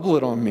double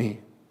it on me.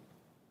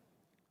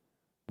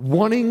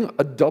 Wanting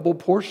a double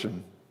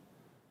portion.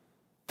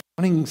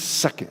 Wanting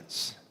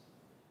seconds.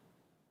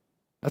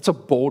 That's a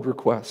bold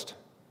request.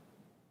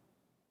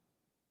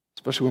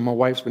 Especially when my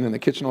wife's been in the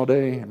kitchen all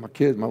day, and my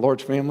kids, my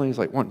large family, is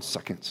like 1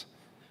 second.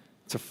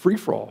 It's a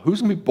free-for-all.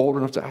 Who's going to be bold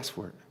enough to ask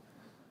for it?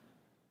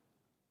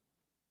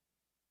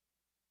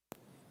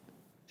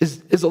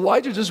 Is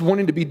Elijah just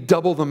wanting to be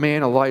double the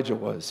man Elijah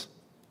was?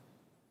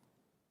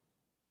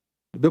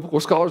 The biblical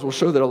scholars will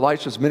show that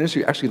Elisha's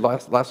ministry actually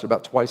lasted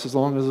about twice as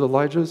long as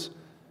Elijah's.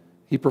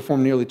 He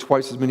performed nearly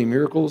twice as many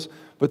miracles,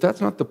 but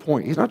that's not the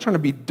point. He's not trying to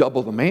be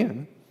double the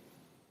man.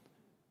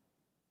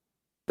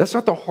 That's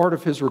not the heart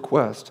of his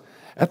request.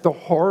 At the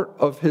heart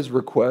of his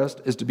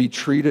request is to be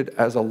treated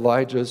as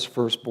Elijah's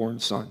firstborn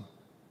son.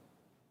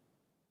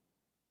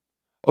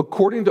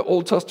 According to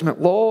Old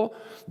Testament law,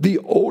 the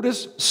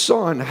oldest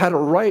son had a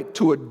right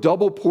to a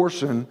double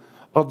portion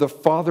of the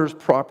father's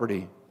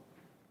property.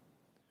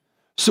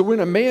 So when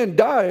a man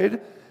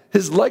died,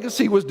 his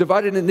legacy was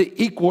divided into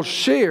equal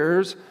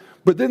shares,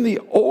 but then the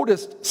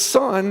oldest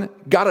son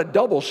got a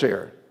double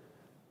share.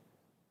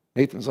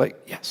 Nathan's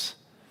like, yes.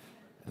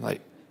 And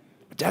like,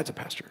 Dad's a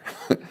pastor.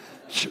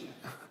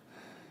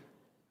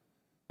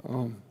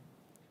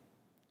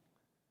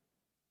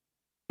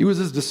 He was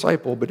his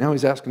disciple, but now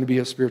he's asking to be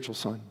a spiritual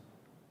son.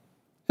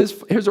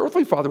 His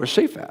earthly father was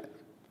Shaphat.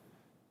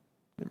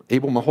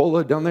 Abel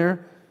Mahola down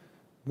there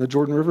in the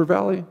Jordan River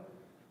Valley.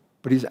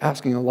 But he's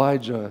asking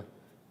Elijah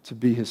to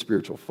be his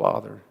spiritual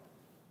father.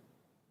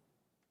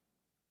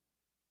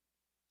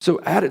 So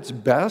at its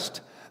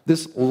best,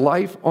 this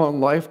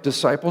life-on-life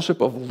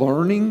discipleship of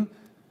learning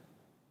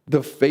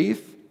the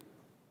faith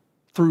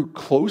through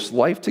close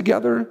life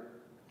together,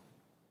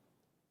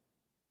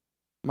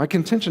 my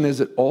contention is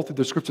that all through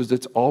the scriptures,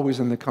 it's always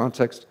in the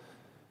context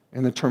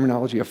and the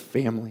terminology of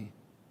family.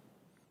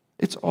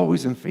 It's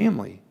always in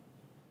family.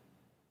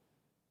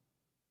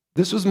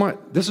 This was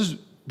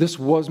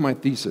my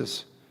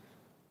thesis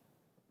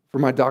for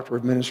my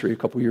doctorate of ministry a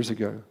couple years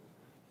ago.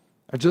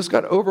 I just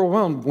got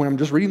overwhelmed when I'm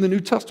just reading the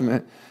New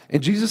Testament,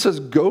 and Jesus says,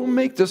 go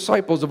make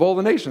disciples of all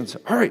the nations.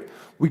 All right,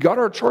 we got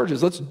our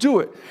charges, let's do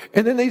it.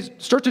 And then they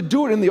start to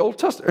do it in the Old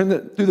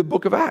Testament, through the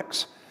book of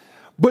Acts.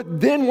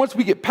 But then once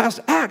we get past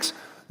Acts,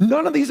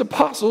 none of these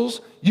apostles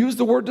use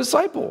the word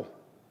disciple.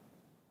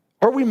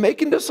 Are we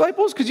making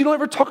disciples? Because you don't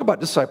ever talk about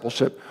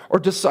discipleship or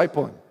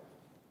discipling.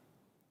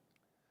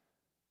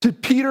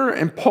 Did Peter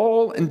and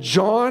Paul and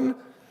John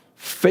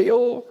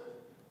fail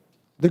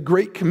the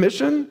Great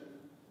Commission?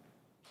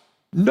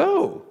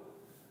 No.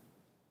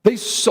 They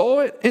saw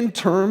it in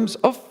terms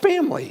of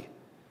family.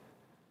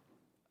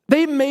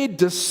 They made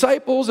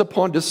disciples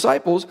upon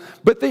disciples,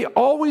 but they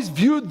always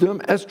viewed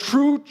them as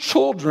true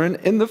children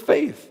in the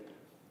faith.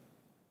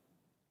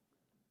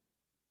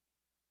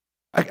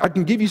 I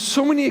can give you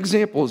so many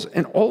examples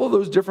in all of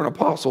those different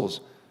apostles,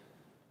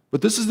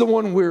 but this is the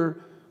one where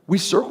we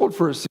circled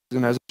for a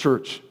season as a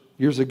church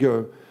years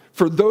ago.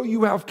 For though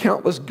you have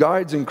countless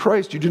guides in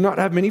Christ, you do not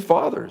have many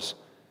fathers.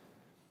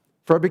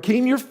 For I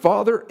became your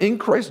father in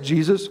Christ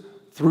Jesus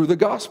through the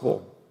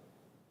gospel.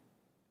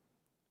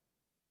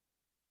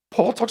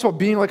 Paul talks about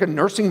being like a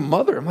nursing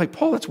mother. I'm like,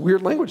 Paul, that's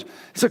weird language.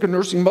 He's like a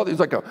nursing mother. He's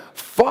like a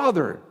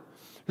father.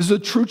 This is a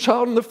true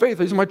child in the faith.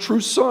 He's my true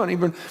son.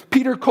 Even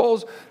Peter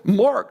calls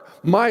Mark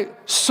my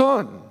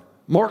son.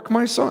 Mark,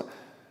 my son.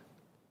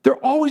 They're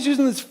always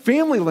using this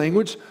family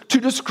language to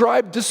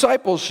describe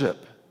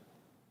discipleship.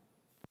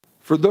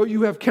 For though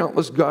you have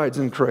countless guides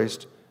in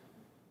Christ,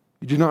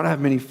 you do not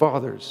have many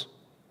fathers.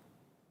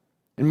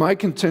 And my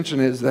contention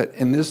is that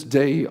in this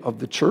day of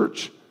the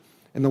church,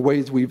 in the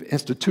ways we've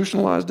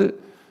institutionalized it,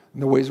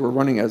 in the ways we're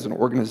running as an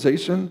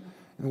organization,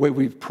 in the way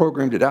we've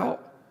programmed it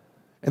out,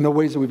 in the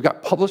ways that we've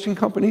got publishing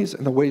companies,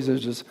 in the ways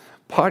there's just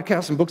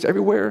podcasts and books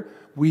everywhere,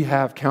 we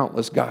have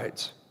countless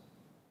guides.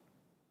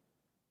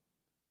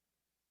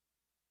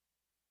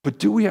 But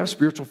do we have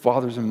spiritual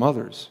fathers and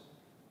mothers?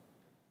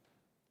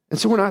 And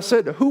so when I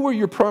said, who were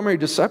your primary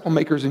disciple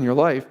makers in your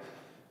life?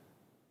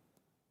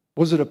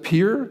 Was it a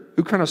peer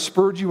who kind of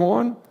spurred you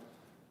on?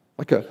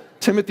 Like a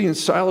Timothy and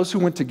Silas who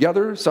went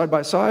together side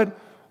by side?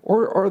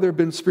 Or are there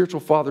been spiritual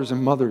fathers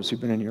and mothers who've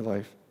been in your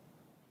life?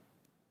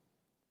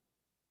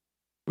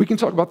 We can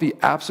talk about the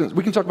absence.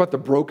 We can talk about the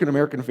broken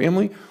American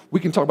family. We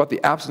can talk about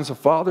the absence of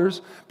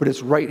fathers, but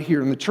it's right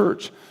here in the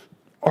church.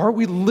 Are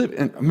we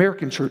in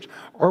American church?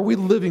 Are we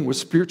living with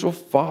spiritual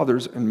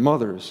fathers and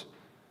mothers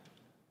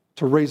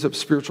to raise up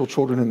spiritual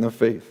children in the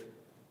faith?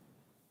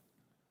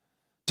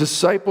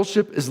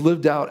 Discipleship is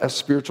lived out as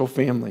spiritual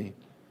family.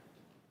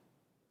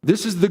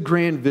 This is the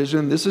grand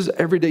vision. This is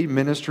everyday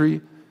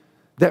ministry,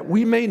 that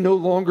we may no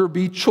longer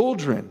be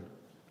children,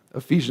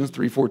 Ephesians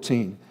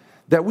 3:14,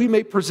 that we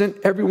may present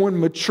everyone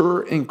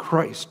mature in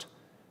Christ,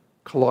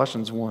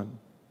 Colossians 1.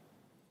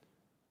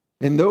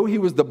 And though he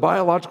was the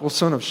biological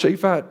son of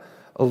Shaphat,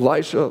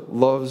 Elisha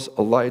loves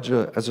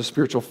Elijah as a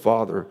spiritual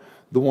father,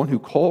 the one who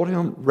called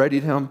him,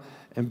 readied him,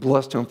 and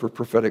blessed him for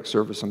prophetic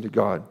service unto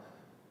God.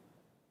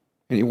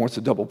 And he wants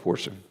a double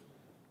portion.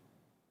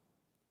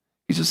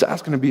 He's just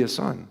asking to be a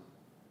son.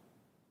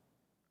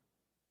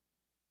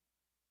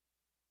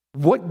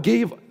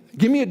 Give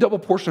me a double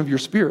portion of your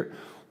spirit.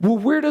 Well,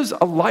 where does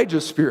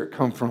Elijah's spirit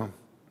come from?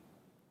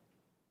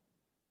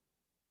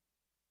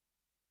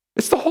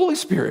 It's the Holy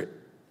Spirit.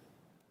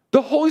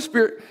 The Holy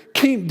Spirit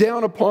came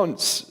down upon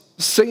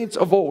saints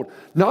of old,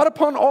 not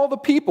upon all the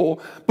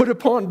people, but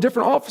upon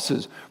different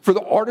offices. For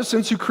the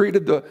artisans who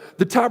created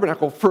the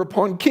tabernacle, for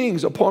upon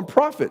kings, upon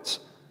prophets.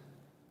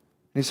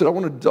 And he said, I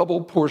want a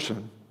double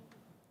portion.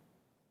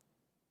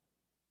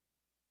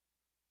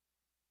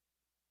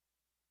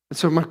 And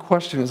so my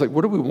question is,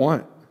 what do we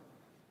want?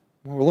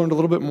 Well, we learned a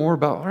little bit more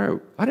about, all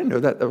right, I didn't know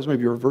that. That was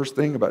maybe a reverse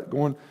thing about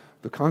going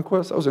the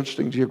conquest. That was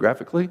interesting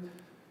geographically.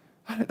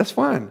 That's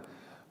fine.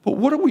 But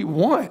what do we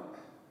want?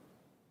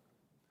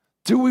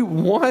 Do we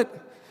want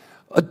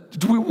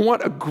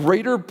a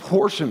greater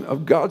portion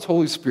of God's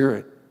Holy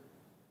Spirit?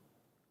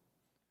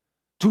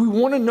 Do we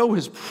want to know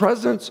his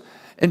presence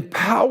and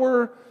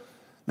power?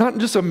 Not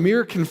just a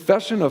mere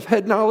confession of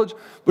head knowledge,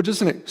 but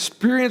just an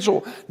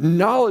experiential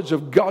knowledge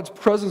of God's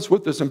presence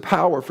with us and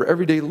power for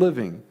everyday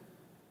living.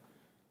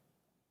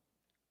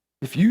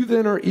 If you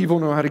then are evil,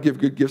 know how to give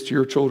good gifts to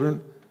your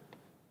children,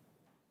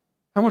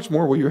 how much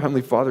more will your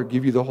Heavenly Father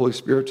give you the Holy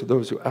Spirit to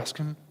those who ask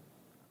him?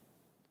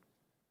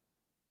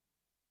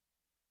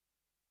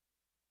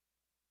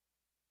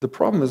 The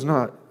problem is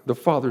not the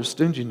Father's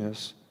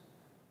stinginess.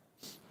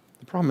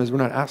 The problem is we're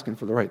not asking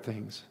for the right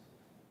things.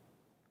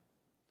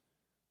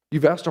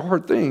 You've asked a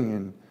hard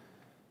thing,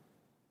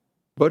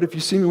 but if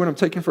you see me when I'm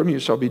taken from you,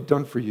 it shall be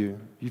done for you.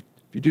 If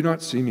you do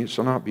not see me, it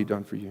shall not be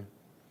done for you.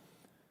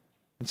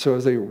 And so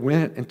as they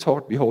went and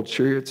talked, behold,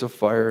 chariots of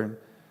fire and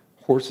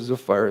horses of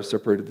fire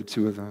separated the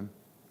two of them.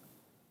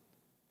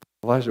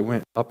 Elijah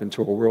went up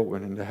into a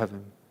whirlwind into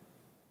heaven.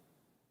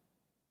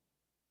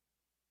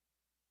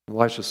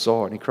 Elisha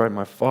saw it and he cried,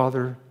 my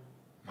father,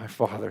 my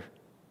father.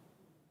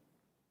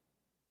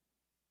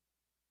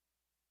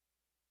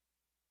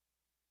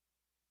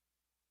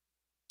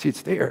 See,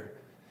 it's there.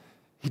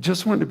 He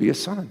just wanted to be a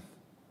son,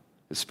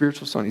 a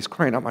spiritual son. He's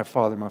crying out, my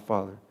father, my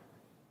father.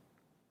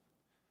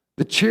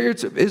 The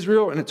chariots of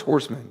Israel and its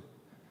horsemen,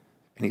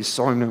 and he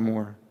saw him no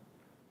more.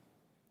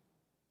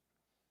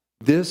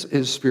 This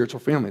is spiritual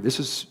family.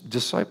 This is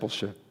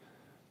discipleship.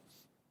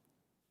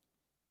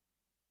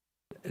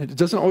 It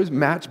doesn't always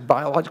match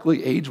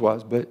biologically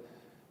age-wise, but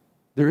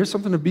there is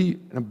something to be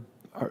in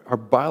our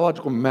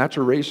biological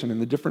maturation in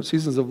the different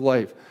seasons of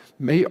life.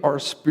 May our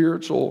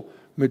spiritual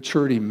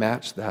maturity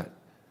match that.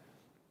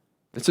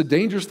 It's a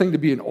dangerous thing to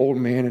be an old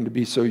man and to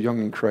be so young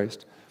in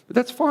Christ, but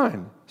that's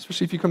fine,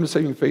 especially if you come to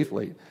saving faith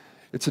late.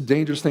 It's a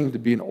dangerous thing to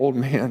be an old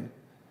man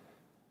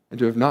and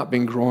to have not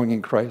been growing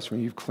in Christ when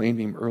you've claimed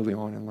him early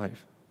on in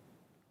life.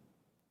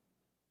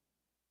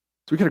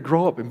 So we got to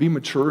grow up and be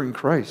mature in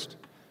Christ.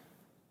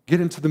 Get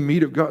into the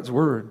meat of God's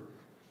word.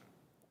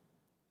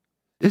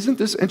 Isn't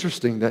this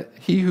interesting that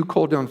he who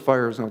called down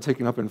fire is now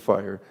taken up in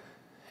fire?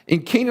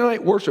 In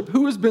Canaanite worship,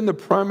 who has been the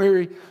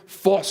primary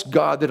false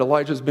god that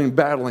Elijah has been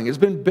battling? It's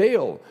been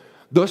Baal,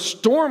 the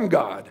storm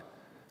god,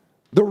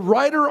 the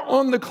rider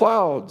on the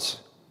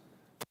clouds,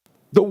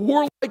 the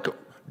warlike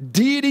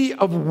deity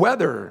of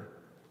weather.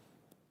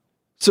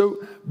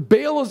 So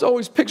Baal is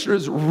always pictured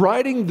as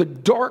riding the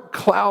dark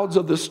clouds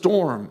of the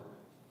storm,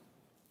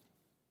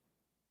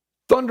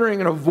 thundering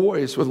in a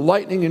voice with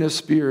lightning in his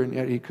spear, and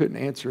yet he couldn't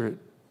answer it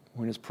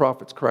when his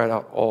prophets cried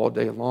out all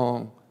day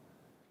long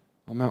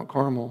on Mount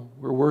Carmel.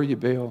 Where were you,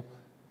 Baal?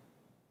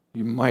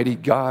 You mighty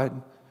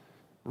God,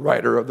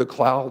 rider of the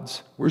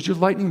clouds. Where's your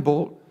lightning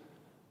bolt?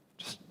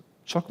 Just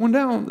chuck one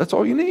down. That's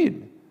all you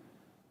need.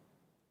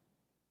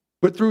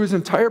 But through his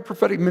entire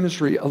prophetic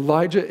ministry,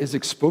 Elijah is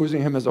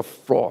exposing him as a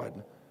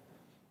fraud,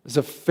 as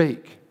a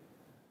fake,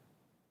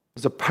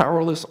 as a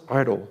powerless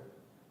idol.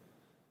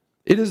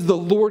 It is the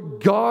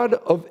Lord God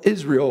of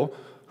Israel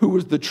who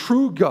is the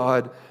true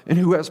God and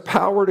who has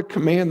power to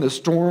command the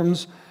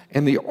storms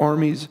and the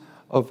armies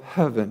of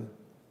heaven.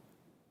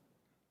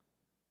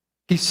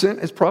 He sent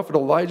his prophet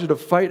Elijah to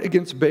fight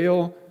against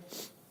Baal,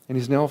 and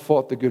he's now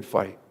fought the good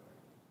fight.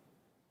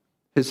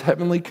 His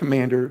heavenly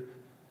commander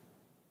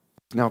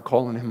is now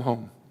calling him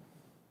home.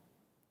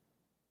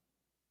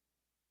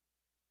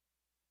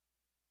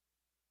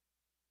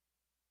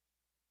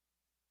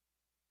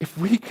 If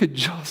we could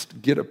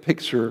just get a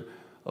picture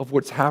of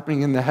what's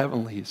happening in the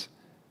heavenlies.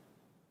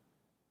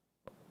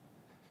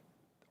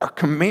 Our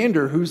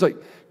commander who's like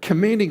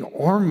commanding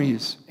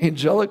armies,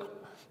 angelic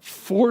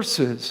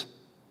forces,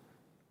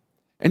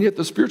 and yet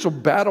the spiritual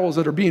battles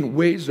that are being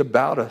waged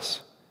about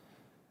us.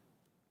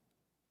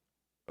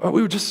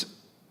 We would just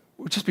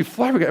be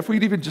flabbergasted if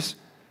we'd even just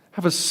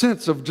have a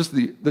sense of just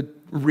the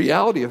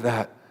reality of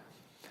that.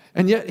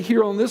 And yet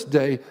here on this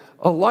day,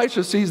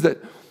 Elisha sees that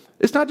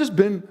it's not just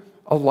been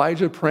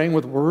Elijah praying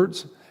with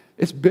words.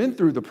 It's been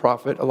through the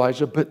prophet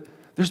Elijah, but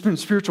there's been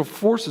spiritual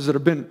forces that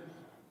have been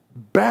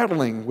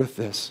battling with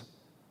this.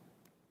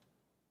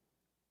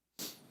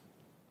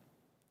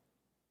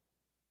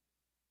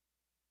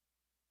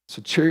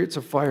 So chariots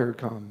of fire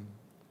come.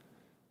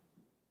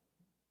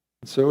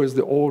 And so as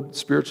the old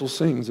spiritual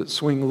sings, that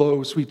swing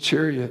low, sweet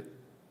chariot,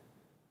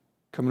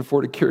 coming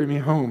forward to carry me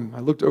home. I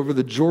looked over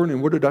the Jordan,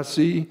 and what did I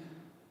see?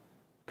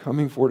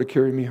 Coming forward to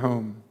carry me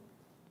home.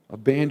 A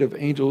band of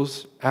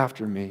angels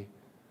after me,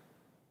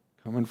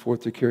 coming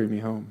forth to carry me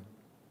home.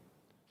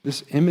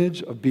 This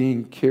image of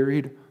being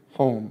carried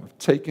home, of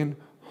taken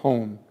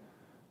home,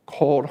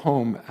 called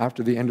home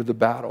after the end of the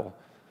battle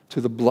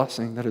to the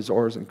blessing that is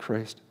ours in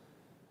Christ.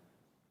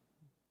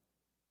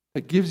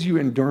 It gives you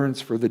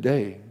endurance for the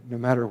day, no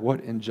matter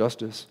what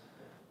injustice,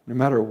 no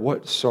matter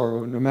what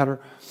sorrow, no matter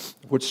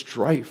what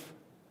strife,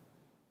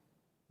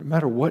 no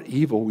matter what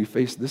evil we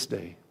face this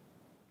day.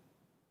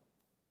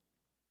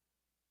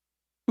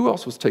 Who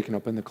else was taken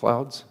up in the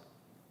clouds?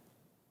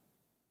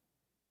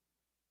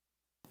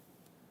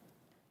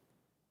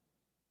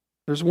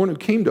 There's one who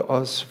came to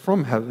us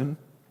from heaven,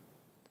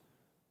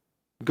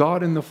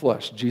 God in the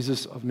flesh,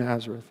 Jesus of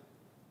Nazareth.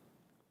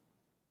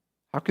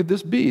 How could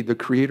this be? The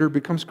Creator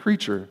becomes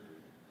creature.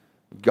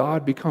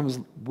 God becomes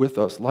with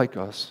us, like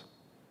us.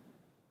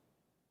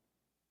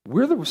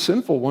 We're the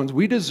sinful ones.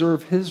 We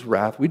deserve His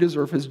wrath. We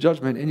deserve His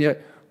judgment. And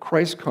yet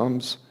Christ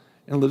comes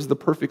and lives the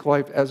perfect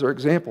life as our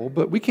example.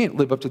 But we can't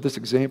live up to this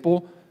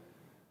example.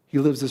 He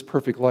lives this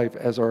perfect life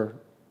as our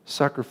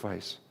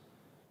sacrifice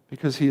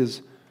because He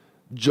is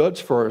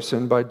judged for our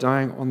sin by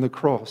dying on the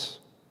cross.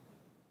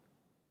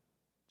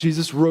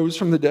 Jesus rose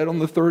from the dead on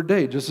the third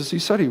day, just as He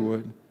said He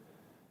would.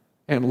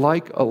 And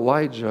like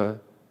Elijah,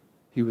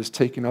 He was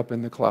taken up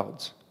in the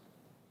clouds.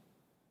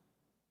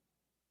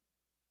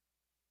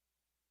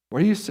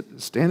 Why do you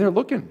stand there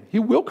looking? He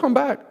will come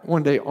back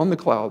one day on the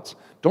clouds.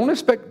 Don't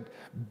expect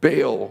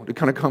Baal to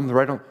kind of come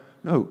right on.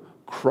 No,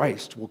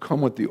 Christ will come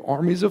with the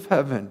armies of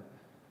heaven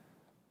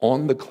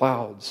on the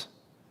clouds.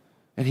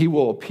 And He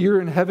will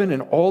appear in heaven,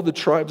 and all the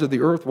tribes of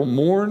the earth will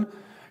mourn,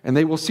 and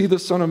they will see the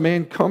Son of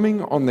Man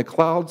coming on the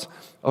clouds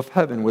of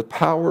heaven with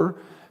power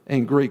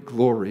and great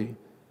glory.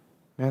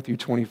 Matthew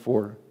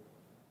 24.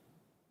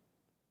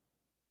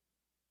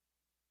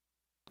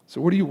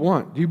 So what do you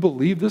want? Do you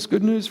believe this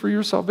good news for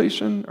your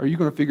salvation? Or are you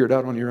going to figure it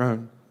out on your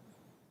own?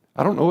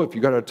 I don't know if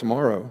you got it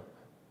tomorrow.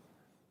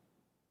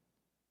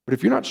 But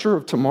if you're not sure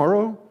of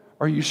tomorrow,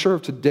 are you sure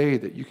of today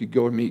that you could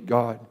go and meet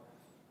God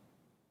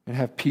and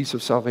have peace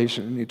of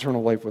salvation and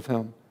eternal life with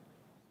Him?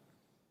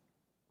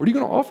 What are you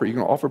going to offer? Are you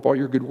going to offer up all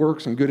your good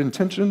works and good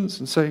intentions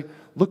and say,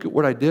 look at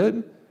what I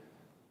did?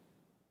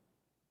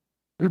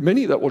 There are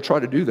many that will try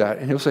to do that,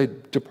 and He'll say,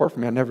 depart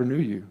from me, I never knew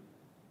you.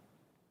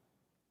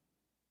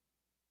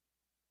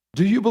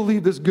 Do you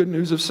believe this good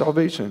news of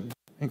salvation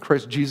in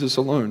Christ Jesus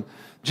alone?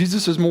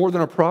 Jesus is more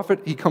than a prophet.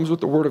 He comes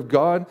with the Word of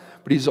God,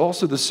 but He's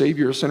also the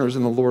Savior of sinners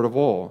and the Lord of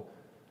all.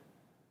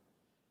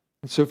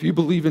 And so if you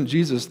believe in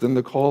Jesus, then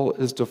the call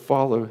is to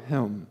follow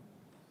Him.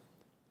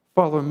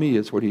 Follow me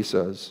is what He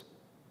says.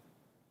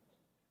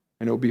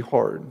 And it'll be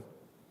hard,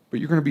 but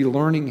you're going to be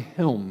learning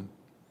Him.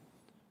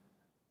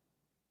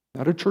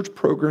 Not a church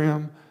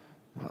program,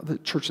 not the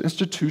church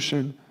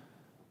institution.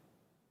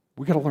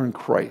 We got to learn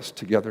Christ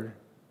together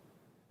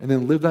and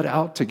then live that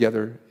out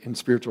together in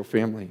spiritual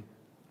family.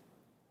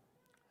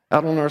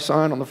 Out on our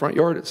sign on the front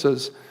yard, it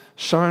says,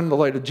 shine the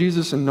light of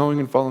Jesus in knowing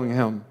and following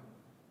Him.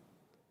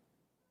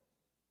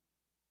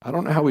 I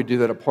don't know how we do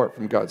that apart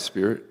from God's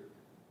Spirit.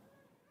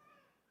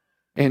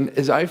 And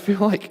as I feel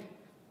like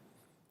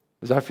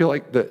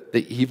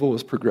the evil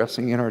is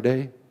progressing in our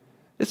day,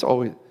 there's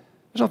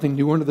nothing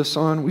new under the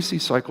sun. We see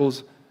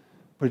cycles,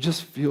 but it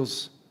just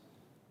feels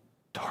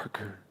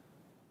darker.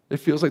 It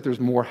feels like there's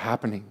more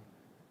happening.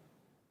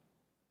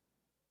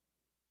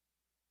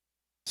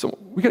 So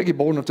we got to get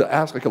bold enough to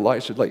ask like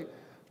Elisha,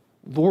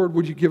 Lord,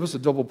 would you give us a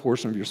double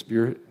portion of your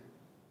Spirit?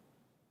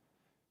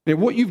 And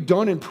what you've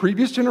done in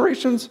previous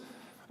generations,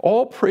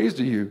 all praise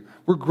to you.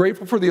 We're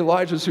grateful for the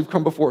Elijahs who've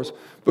come before us.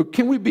 But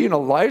can we be an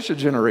Elisha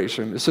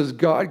generation that says,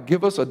 God,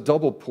 give us a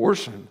double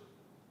portion?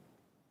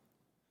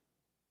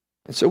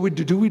 And so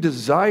do we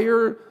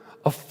desire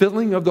a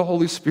filling of the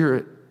Holy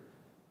Spirit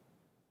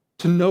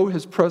to know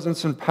His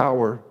presence and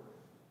power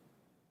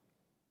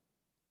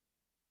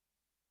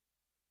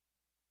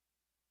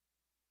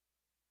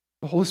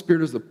The Holy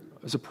Spirit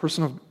is a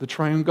person of the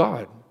triune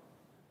God.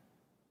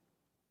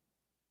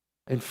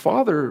 And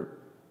Father,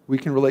 we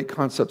can relate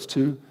concepts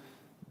to.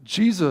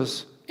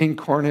 Jesus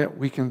incarnate,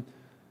 we can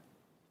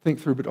think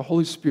through, but the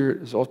Holy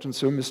Spirit is often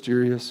so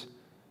mysterious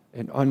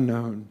and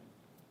unknown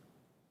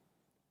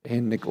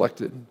and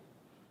neglected.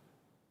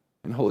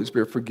 And Holy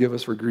Spirit, forgive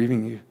us for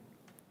grieving you,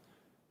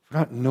 for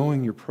not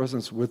knowing your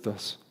presence with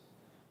us,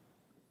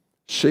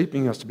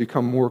 shaping us to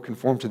become more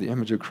conformed to the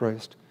image of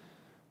Christ.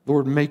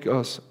 Lord, make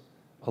us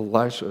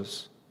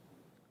Elishas.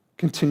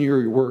 Continue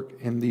your work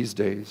in these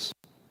days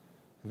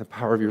in the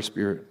power of your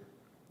Spirit,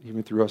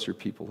 even through us, your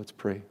people. Let's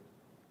pray.